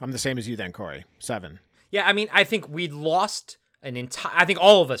 Sorry. I'm the same as you then, Corey. 7. Yeah, I mean, I think we lost I think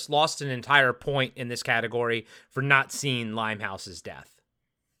all of us lost an entire point in this category for not seeing Limehouse's death.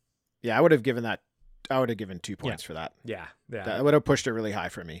 Yeah, I would have given 2 points for that. Yeah. That would have pushed it really high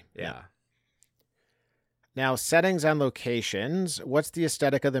for me. Yeah. Now, settings and locations. What's the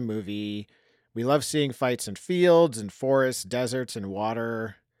aesthetic of the movie? We love seeing fights in fields and forests, deserts and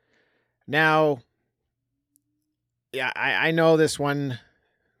water. Now, yeah, I know this one,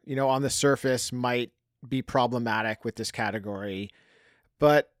 on the surface might be problematic with this category,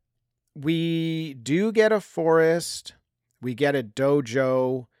 but we do get a forest, we get a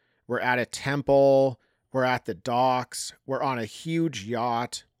dojo, we're at a temple, we're at the docks, we're on a huge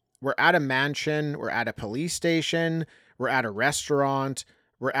yacht, we're at a mansion, we're at a police station, we're at a restaurant,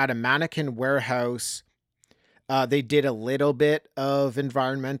 we're at a mannequin warehouse. They did a little bit of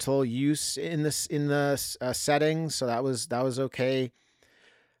environmental use in the setting, so that was okay.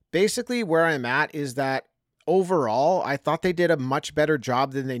 Basically, where I'm at is that overall, I thought they did a much better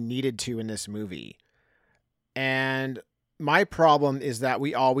job than they needed to in this movie. And my problem is that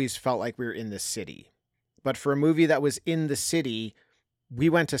we always felt like we were in the city. But for a movie that was in the city, we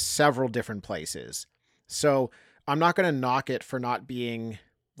went to several different places. So I'm not going to knock it for not being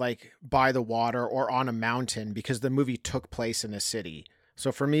like by the water or on a mountain, because the movie took place in a city.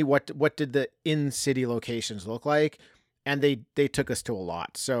 So for me, what did the in-city locations look like? And they took us to a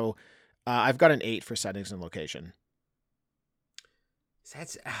lot. So I've got an 8 for settings and location.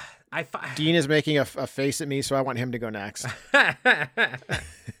 That's Dean is making a face at me, so I want him to go next.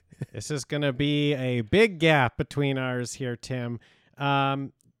 This is going to be a big gap between ours here, Tim.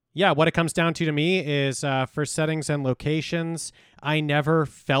 Yeah, what it comes down to me is for settings and locations, I never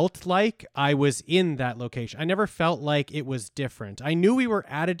felt like I was in that location. I never felt like it was different. I knew we were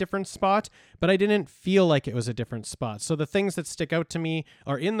at a different spot, but I didn't feel like it was a different spot. So the things that stick out to me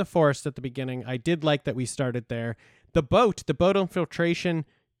are in the forest at the beginning. I did like that we started there. The boat infiltration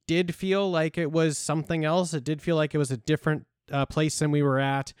did feel like it was something else. It did feel like it was a different place than we were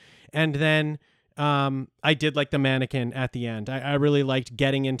at. And then I did like the mannequin at the end. I really liked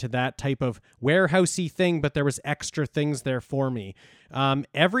getting into that type of warehousey thing, but there was extra things there for me.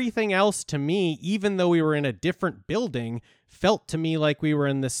 Everything else to me, even though we were in a different building, felt to me like we were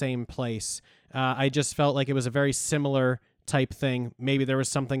in the same place. I just felt like it was a very similar type thing. Maybe there was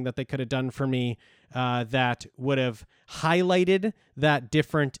something that they could have done for me that would have highlighted that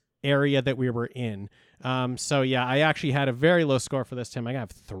different area that we were in. So yeah, I actually had a very low score for this, Tim. I have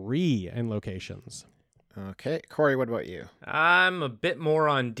 3 in locations. Okay. Corey, what about you? I'm a bit more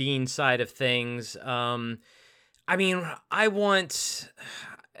on Dean's side of things. I mean, I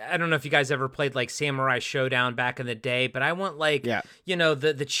don't know if you guys ever played like Samurai Showdown back in the day, but I want like, you know,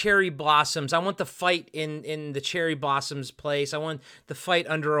 the cherry blossoms. I want the fight in the cherry blossoms place. I want the fight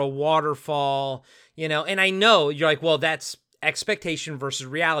under a waterfall, you know, and I know you're like, well, that's expectation versus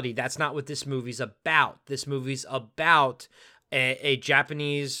reality. That's not what this movie's about. This movie's about a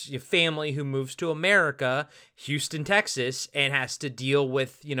Japanese family who moves to America, Houston, Texas, and has to deal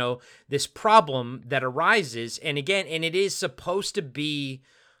with, you know, this problem that arises. And again, and it is supposed to be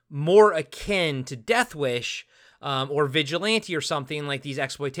more akin to Death Wish or Vigilante or something like these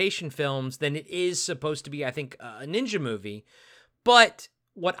exploitation films than it is supposed to be, I think, a ninja movie. But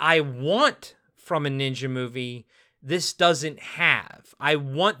what I want from a ninja movie, this doesn't have. I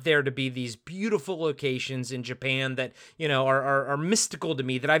want there to be these beautiful locations in Japan that, you know, are mystical to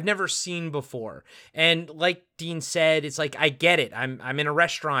me that I've never seen before. And like Dean said, it's like, I get it. I'm in a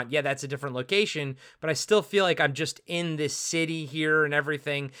restaurant. Yeah, that's a different location, but I still feel like I'm just in this city here and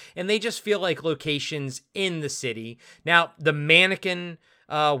everything. And they just feel like locations in the city. Now, the mannequin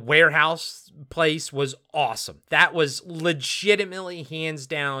warehouse place was awesome. That was legitimately hands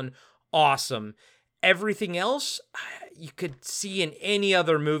down awesome. Everything else you could see in any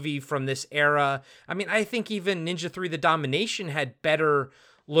other movie from this era. I mean, I think even Ninja 3 The Domination had better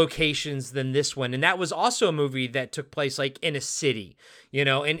locations than this one. And that was also a movie that took place like in a city, you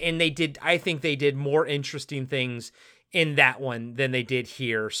know, and I think they did more interesting things in that one than they did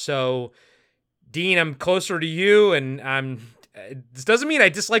here. So Dean, I'm closer to you, and this doesn't mean I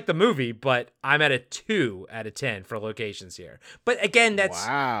dislike the movie, but I'm at a 2 out of 10 for locations here. But again,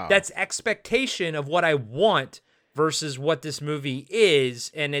 that's expectation of what I want versus what this movie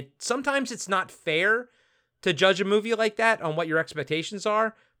is. And sometimes it's not fair to judge a movie like that on what your expectations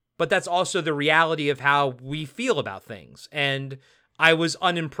are, but that's also the reality of how we feel about things. And I was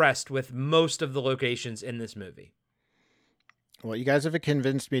unimpressed with most of the locations in this movie. Well, you guys have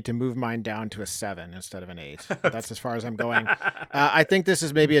convinced me to move mine down to a 7 instead of an 8. That's as far as I'm going. I think this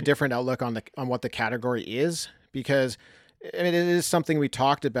is maybe a different outlook on what the category is, because I mean, it is something we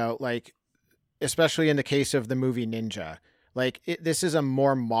talked about, like, especially in the case of the movie Ninja. Like, this is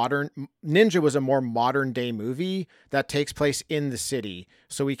Ninja was a more modern day movie that takes place in the city.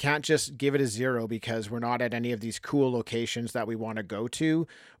 So we can't just give it a 0 because we're not at any of these cool locations that we want to go to.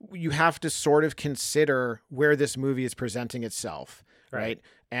 You have to sort of consider where this movie is presenting itself, right?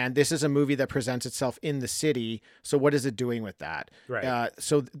 And this is a movie that presents itself in the city. So what is it doing with that? Right.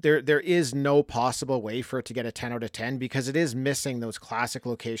 So there is no possible way for it to get a 10 out of 10 because it is missing those classic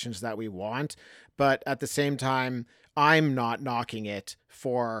locations that we want. But at the same time, I'm not knocking it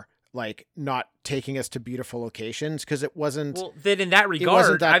for like not taking us to beautiful locations because it wasn't. Well, then in that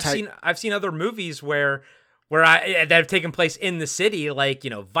regard, I've seen other movies where that have taken place in the city, like, you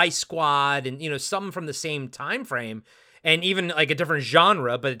know, Vice Squad and, you know, some from the same time frame and even like a different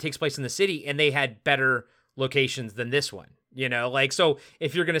genre, but it takes place in the city and they had better locations than this one, you know, like, so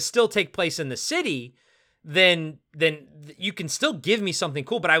if you're going to still take place in the city, then you can still give me something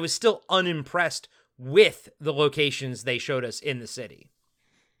cool, but I was still unimpressed with the locations they showed us in the city.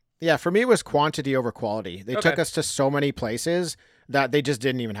 Yeah, for me, it was quantity over quality. They took us to so many places that they just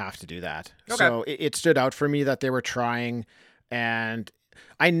didn't even have to do that. Okay. So it stood out for me that they were trying, and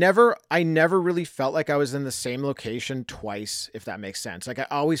I never really felt like I was in the same location twice, if that makes sense. Like, I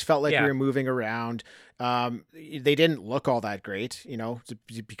always felt like we were moving around. They didn't look all that great, you know,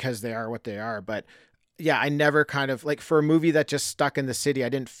 because they are what they are, but yeah, I never kind of, like, for a movie that just stuck in the city, I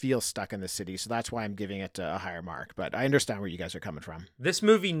didn't feel stuck in the city. So that's why I'm giving it a higher mark. But I understand where you guys are coming from. This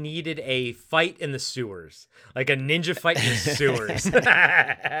movie needed a fight in the sewers, like a ninja fight in the sewers.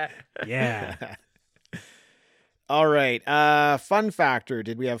 Yeah. All right. Fun factor.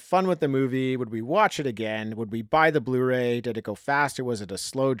 Did we have fun with the movie? Would we watch it again? Would we buy the Blu-ray? Did it go fast or was it a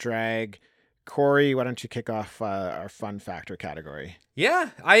slow drag? Corey, why don't you kick off our fun factor category? Yeah,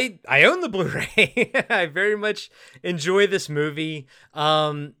 I own the Blu-ray. I very much enjoy this movie.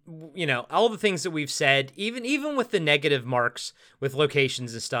 You know, all the things that we've said, even with the negative marks with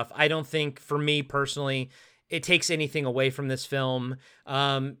locations and stuff, I don't think, for me personally, it takes anything away from this film.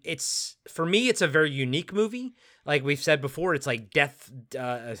 For me, it's a very unique movie. Like we've said before, it's like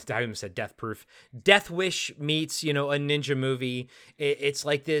I almost said Death Proof. Death Wish meets, you know, a ninja movie. It's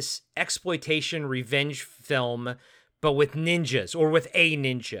like this exploitation revenge film, but with ninjas or with a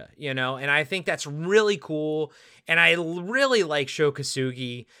ninja, you know? And I think that's really cool. And I really like Sho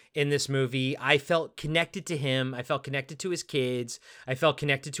Kosugi in this movie. I felt connected to him. I felt connected to his kids. I felt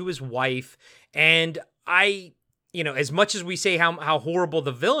connected to his wife. And you know, as much as we say how horrible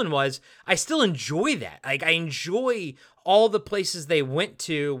the villain was, I still enjoy that. Like, I enjoy all the places they went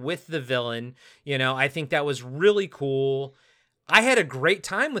to with the villain. You know, I think that was really cool. I had a great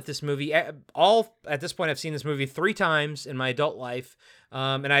time with this movie. At this point, I've seen this movie 3 times in my adult life,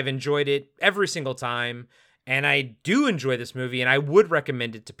 and I've enjoyed it every single time. And I do enjoy this movie, and I would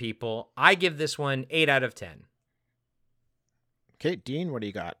recommend it to people. I give this one 8 out of 10. Okay, Dean, what do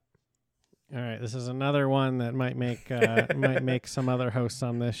you got? All right, this is another one that might make some other hosts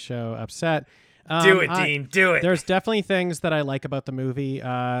on this show upset. Do it, Dean. Do it. There's definitely things that I like about the movie.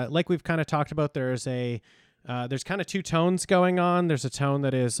 Like we've kind of talked about, there's kind of 2 tones going on. There's a tone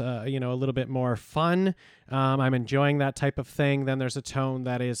that is, you know, a little bit more fun. I'm enjoying that type of thing. Then there's a tone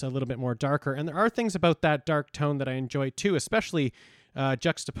that is a little bit more darker. And there are things about that dark tone that I enjoy too, especially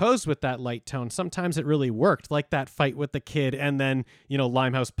juxtaposed with that light tone. Sometimes it really worked, like that fight with the kid and then, you know,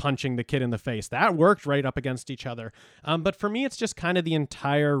 Limehouse punching the kid in the face. That worked right up against each other. But for me, it's just kind of the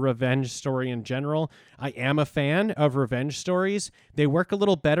entire revenge story in general. I am a fan of revenge stories. They work a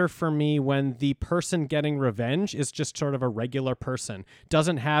little better for me when the person getting revenge is just sort of a regular person,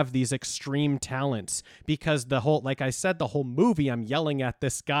 doesn't have these extreme talents, because like I said, the whole movie, I'm yelling at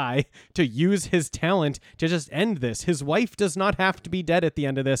this guy to use his talent to just end this. His wife does not have to be dead at the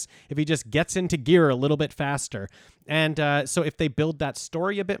end of this if he just gets into gear a little bit faster. And so if they build that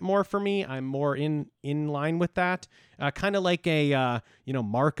story a bit more for me, I'm more in line with that. Kind of like a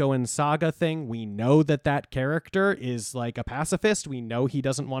Marco and Saga thing. We know that character is like a pacifist. We know he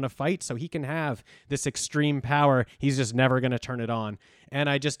doesn't want to fight, so he can have this extreme power. He's just never going to turn it on. And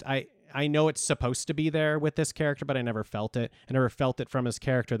I know it's supposed to be there with this character, but I never felt it. I never felt it from his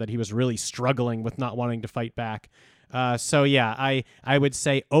character that he was really struggling with not wanting to fight back. So yeah, I would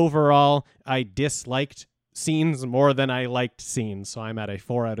say overall, I disliked scenes more than I liked scenes. So I'm at a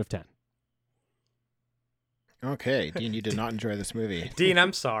 4 out of 10. Okay, Dean, you did not enjoy this movie. Dean,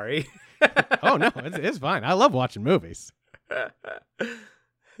 I'm sorry. Oh no, it's fine. I love watching movies.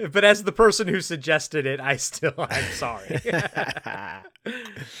 But as the person who suggested it, I'm sorry.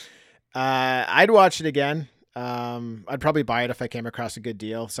 I'd watch it again. I'd probably buy it if I came across a good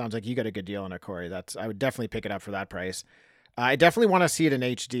deal. Sounds like you got a good deal on it, Corey. I would definitely pick it up for that price. I definitely want to see it in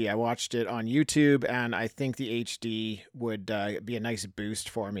HD. I watched it on YouTube, and I think the HD would be a nice boost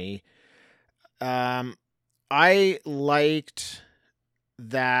for me. I liked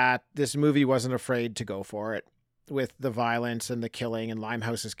that this movie wasn't afraid to go for it with the violence and the killing and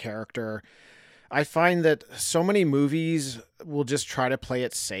Limehouse's character. I find that so many movies will just try to play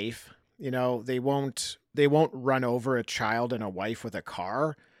it safe. You know, they won't run over a child and a wife with a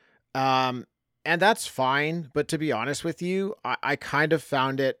car. And that's fine. But to be honest with you, I kind of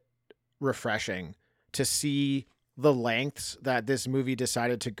found it refreshing to see the lengths that this movie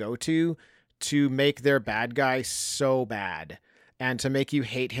decided to go to make their bad guy so bad and to make you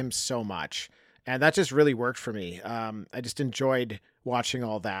hate him so much. And that just really worked for me. I just enjoyed watching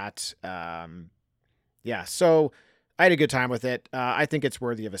all that. Yeah, so I had a good time with it. I think it's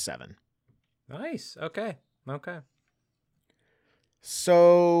worthy of a 7. Nice. Okay.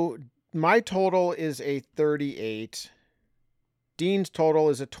 So my total is a 38. Dean's total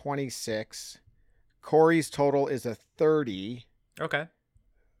is a 26. Corey's total is a 30. Okay.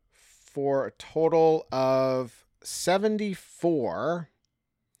 For a total of 74,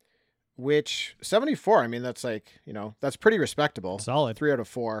 which 74, I mean, that's like, you know, that's pretty respectable. Solid. 3 out of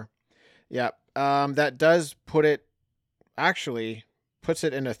 4. Yeah. That does puts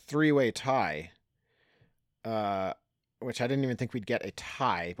it in a 3-way tie, which I didn't even think we'd get a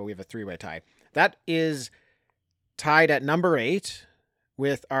tie, but we have a 3-way tie. That is tied at number 8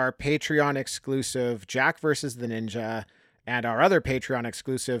 with our Patreon exclusive Jack versus the Ninja and our other Patreon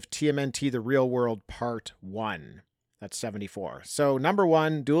exclusive TMNT The Real World Part 1. That's 74. So number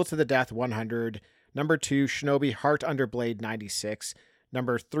 1, Duel to the Death 100. Number 2, Shinobi Heart Under Blade, 96.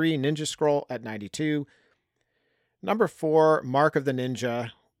 Number 3, Ninja Scroll at 92. Number 4, Mark of the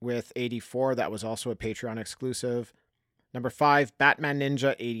Ninja with 84. That was also a Patreon exclusive. Number 5, Batman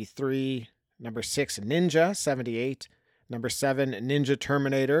Ninja, 83. Number 6, Ninja, 78. Number 7, Ninja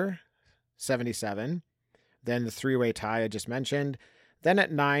Terminator, 77. Then the three-way tie I just mentioned. Then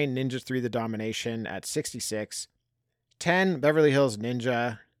at 9, Ninja 3 The Domination at 66. 10, Beverly Hills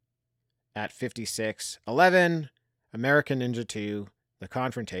Ninja at 56. 11, American Ninja 2 The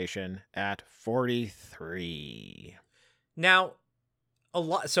Confrontation at 43. Now,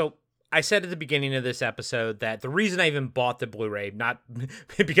 so I said at the beginning of this episode that the reason I even bought the Blu-ray, not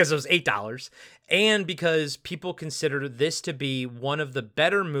because it was $8, and because people consider this to be one of the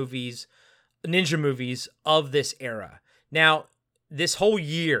better movies, ninja movies of this era. Now, this whole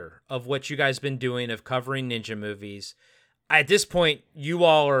year of what you guys been doing of covering ninja movies, at this point, you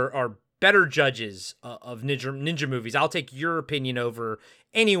all are better judges of ninja movies. I'll take your opinion over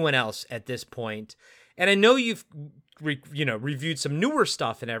anyone else at this point. And I know you've reviewed some newer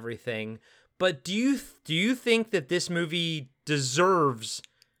stuff and everything, but do you think that this movie deserves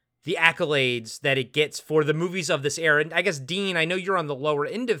the accolades that it gets for the movies of this era? And I guess, Dean, I know you're on the lower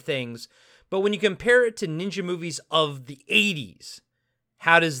end of things, but when you compare it to ninja movies of the 80s,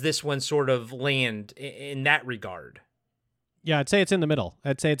 how does this one sort of land in that regard? Yeah, I'd say it's in the middle.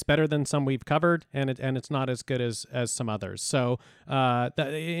 I'd say it's better than some we've covered, and it's not as good as some others. So,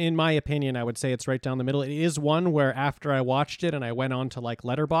 in my opinion, I would say it's right down the middle. It is one where after I watched it and I went on to like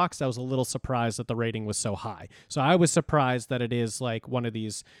Letterboxd, I was a little surprised that the rating was so high. So I was surprised that it is like one of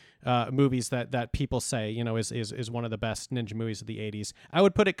these movies that people say is one of the best ninja movies of the 80s. I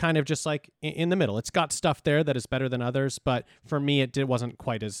would put it kind of just like in the middle. It's got stuff there that is better than others, but for me, it wasn't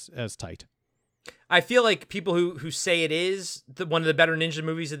quite as tight. I feel like people who say it is one of the better ninja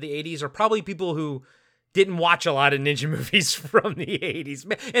movies of the 80s are probably people who didn't watch a lot of ninja movies from the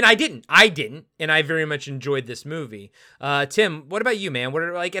 80s. And I didn't. And I very much enjoyed this movie. Tim, what about you, man?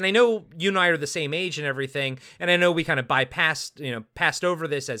 And I know you and I are the same age and everything, and I know we kind of passed over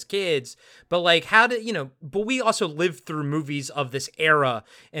this as kids, but like but we also lived through movies of this era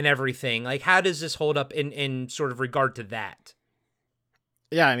and everything. Like, how does this hold up in sort of regard to that?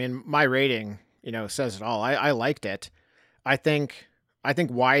 Yeah, I mean, my rating, says it all. I liked it. I think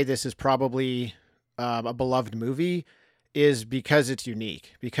why this is probably a beloved movie is because it's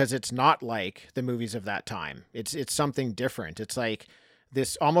unique, because it's not like the movies of that time. It's something different. It's like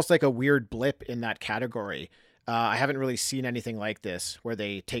this, almost like a weird blip in that category. I haven't really seen anything like this where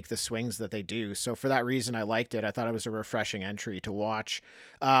they take the swings that they do. So for that reason, I liked it. I thought it was a refreshing entry to watch.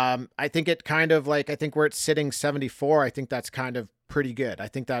 I think it kind of I think where it's sitting 74, I think that's kind of pretty good. I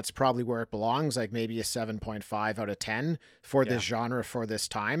think that's probably where it belongs, like maybe a 7.5 out of 10 for this genre, for this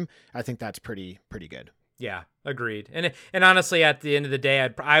time. I think that's pretty good. Yeah, agreed. And honestly, at the end of the day,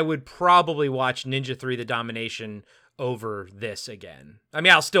 I would probably watch Ninja 3 The Domination over this again. I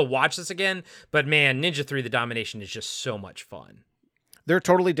mean, I'll still watch this again, but man, Ninja 3 The Domination is just so much fun. They're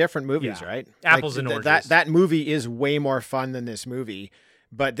totally different movies, right? Apples and oranges. That movie is way more fun than this movie,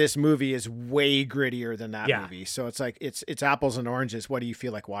 but this movie is way grittier than that movie. So it's like it's apples and oranges. What do you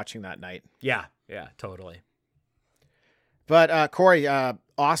feel like watching that night? Yeah, totally. But Corey,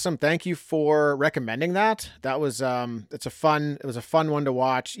 awesome. Thank you for recommending that. That was it was a fun one to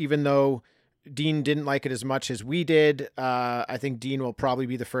watch, even though Dean didn't like it as much as we did. I think Dean will probably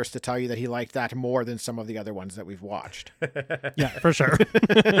be the first to tell you that he liked that more than some of the other ones that we've watched. Yeah, for sure.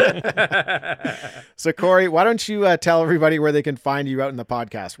 So Corey, why don't you tell everybody where they can find you out in the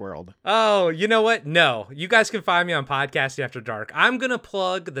podcast world? Oh, you know what? No, you guys can find me on Podcasting After Dark. I'm going to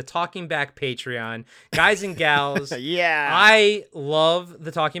plug the Talking Back Patreon. Guys and gals, yeah. I love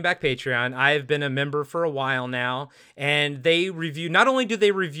the Talking Back Patreon. I've been a member for a while now, and not only do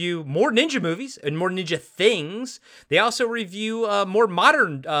they review more ninja movies and more ninja things, they also review more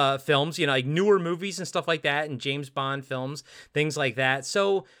modern films, like newer movies and stuff like that, and James Bond films, things like that.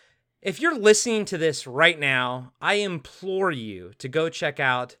 So if you're listening to this right now, I implore you to go check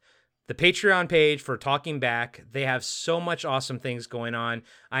out the Patreon page for Talking Back. They have so much awesome things going on.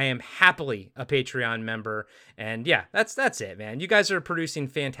 I am happily a Patreon member. And yeah, that's it, man. You guys are producing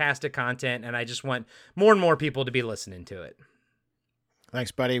fantastic content, and I just want more and more people to be listening to it.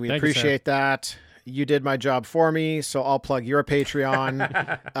 Thanks, buddy. We appreciate that. You did my job for me, so I'll plug your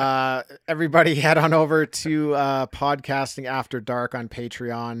Patreon. Everybody head on over to Podcasting After Dark on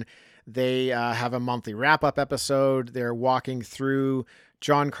Patreon. They have a monthly wrap-up episode. They're walking through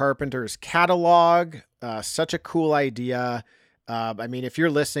John Carpenter's catalog. Such a cool idea. I mean, if you're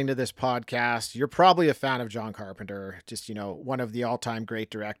listening to this podcast, you're probably a fan of John Carpenter. Just, one of the all-time great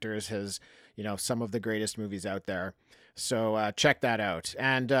directors, has, some of the greatest movies out there. So check that out.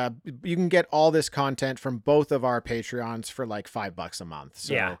 And you can get all this content from both of our Patreons for like $5 a month.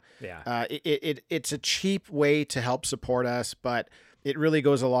 So it's a cheap way to help support us, but it really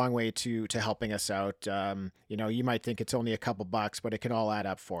goes a long way to helping us out. You might think it's only a couple bucks, but it can all add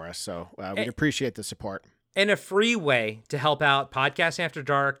up for us. So we'd appreciate the support. And a free way to help out Podcast After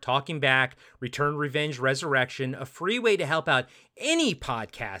Dark, Talking Back, Return, Revenge, Resurrection, a free way to help out any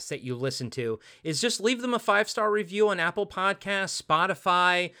podcast that you listen to is just leave them a 5-star review on Apple Podcasts,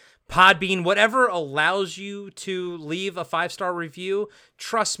 Spotify, Podbean, whatever allows you to leave a 5-star review.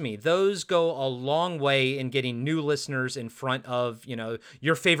 Trust me, those go a long way in getting new listeners in front of,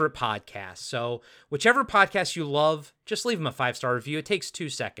 your favorite podcast. So whichever podcast you love, just leave them a 5-star review. It takes 2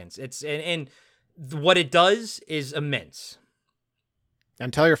 seconds. And what it does is immense.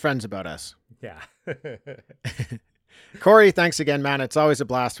 And tell your friends about us. Yeah. Corey, thanks again, man. It's always a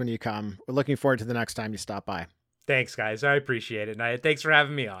blast when you come. We're looking forward to the next time you stop by. Thanks, guys. I appreciate it. And thanks for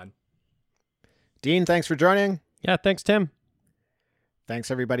having me on. Dean, thanks for joining. Yeah, thanks, Tim.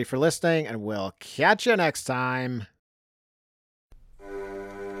 Thanks, everybody, for listening, and we'll catch you next time.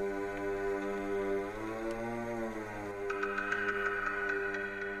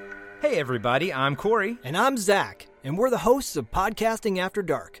 Hey everybody, I'm Corey. And I'm Zach, and we're the hosts of Podcasting After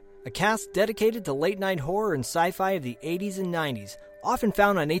Dark, a cast dedicated to late-night horror and sci-fi of the 80s and 90s, often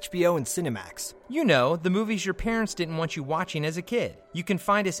found on HBO and Cinemax. You know, the movies your parents didn't want you watching as a kid. You can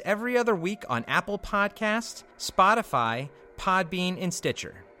find us every other week on Apple Podcasts, Spotify, Podbean, and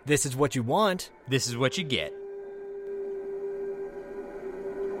Stitcher. This is what you want. This is what you get.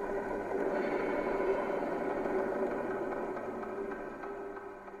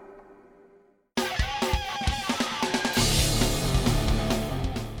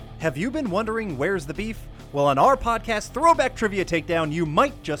 Have you been wondering where's the beef? Well, on our podcast, Throwback Trivia Takedown, you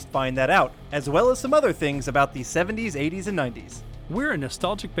might just find that out, as well as some other things about the 70s, 80s, and 90s. We're a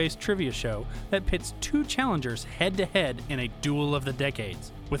nostalgic-based trivia show that pits two challengers head-to-head in a duel of the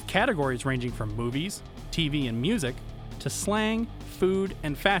decades, with categories ranging from movies, TV, and music, to slang, food,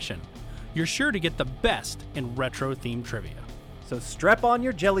 and fashion. You're sure to get the best in retro-themed trivia. So strap on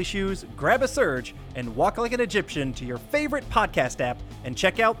your jelly shoes, grab a Surge, and walk like an Egyptian to your favorite podcast app and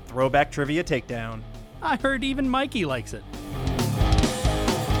check out Throwback Trivia Takedown. I heard even Mikey likes it.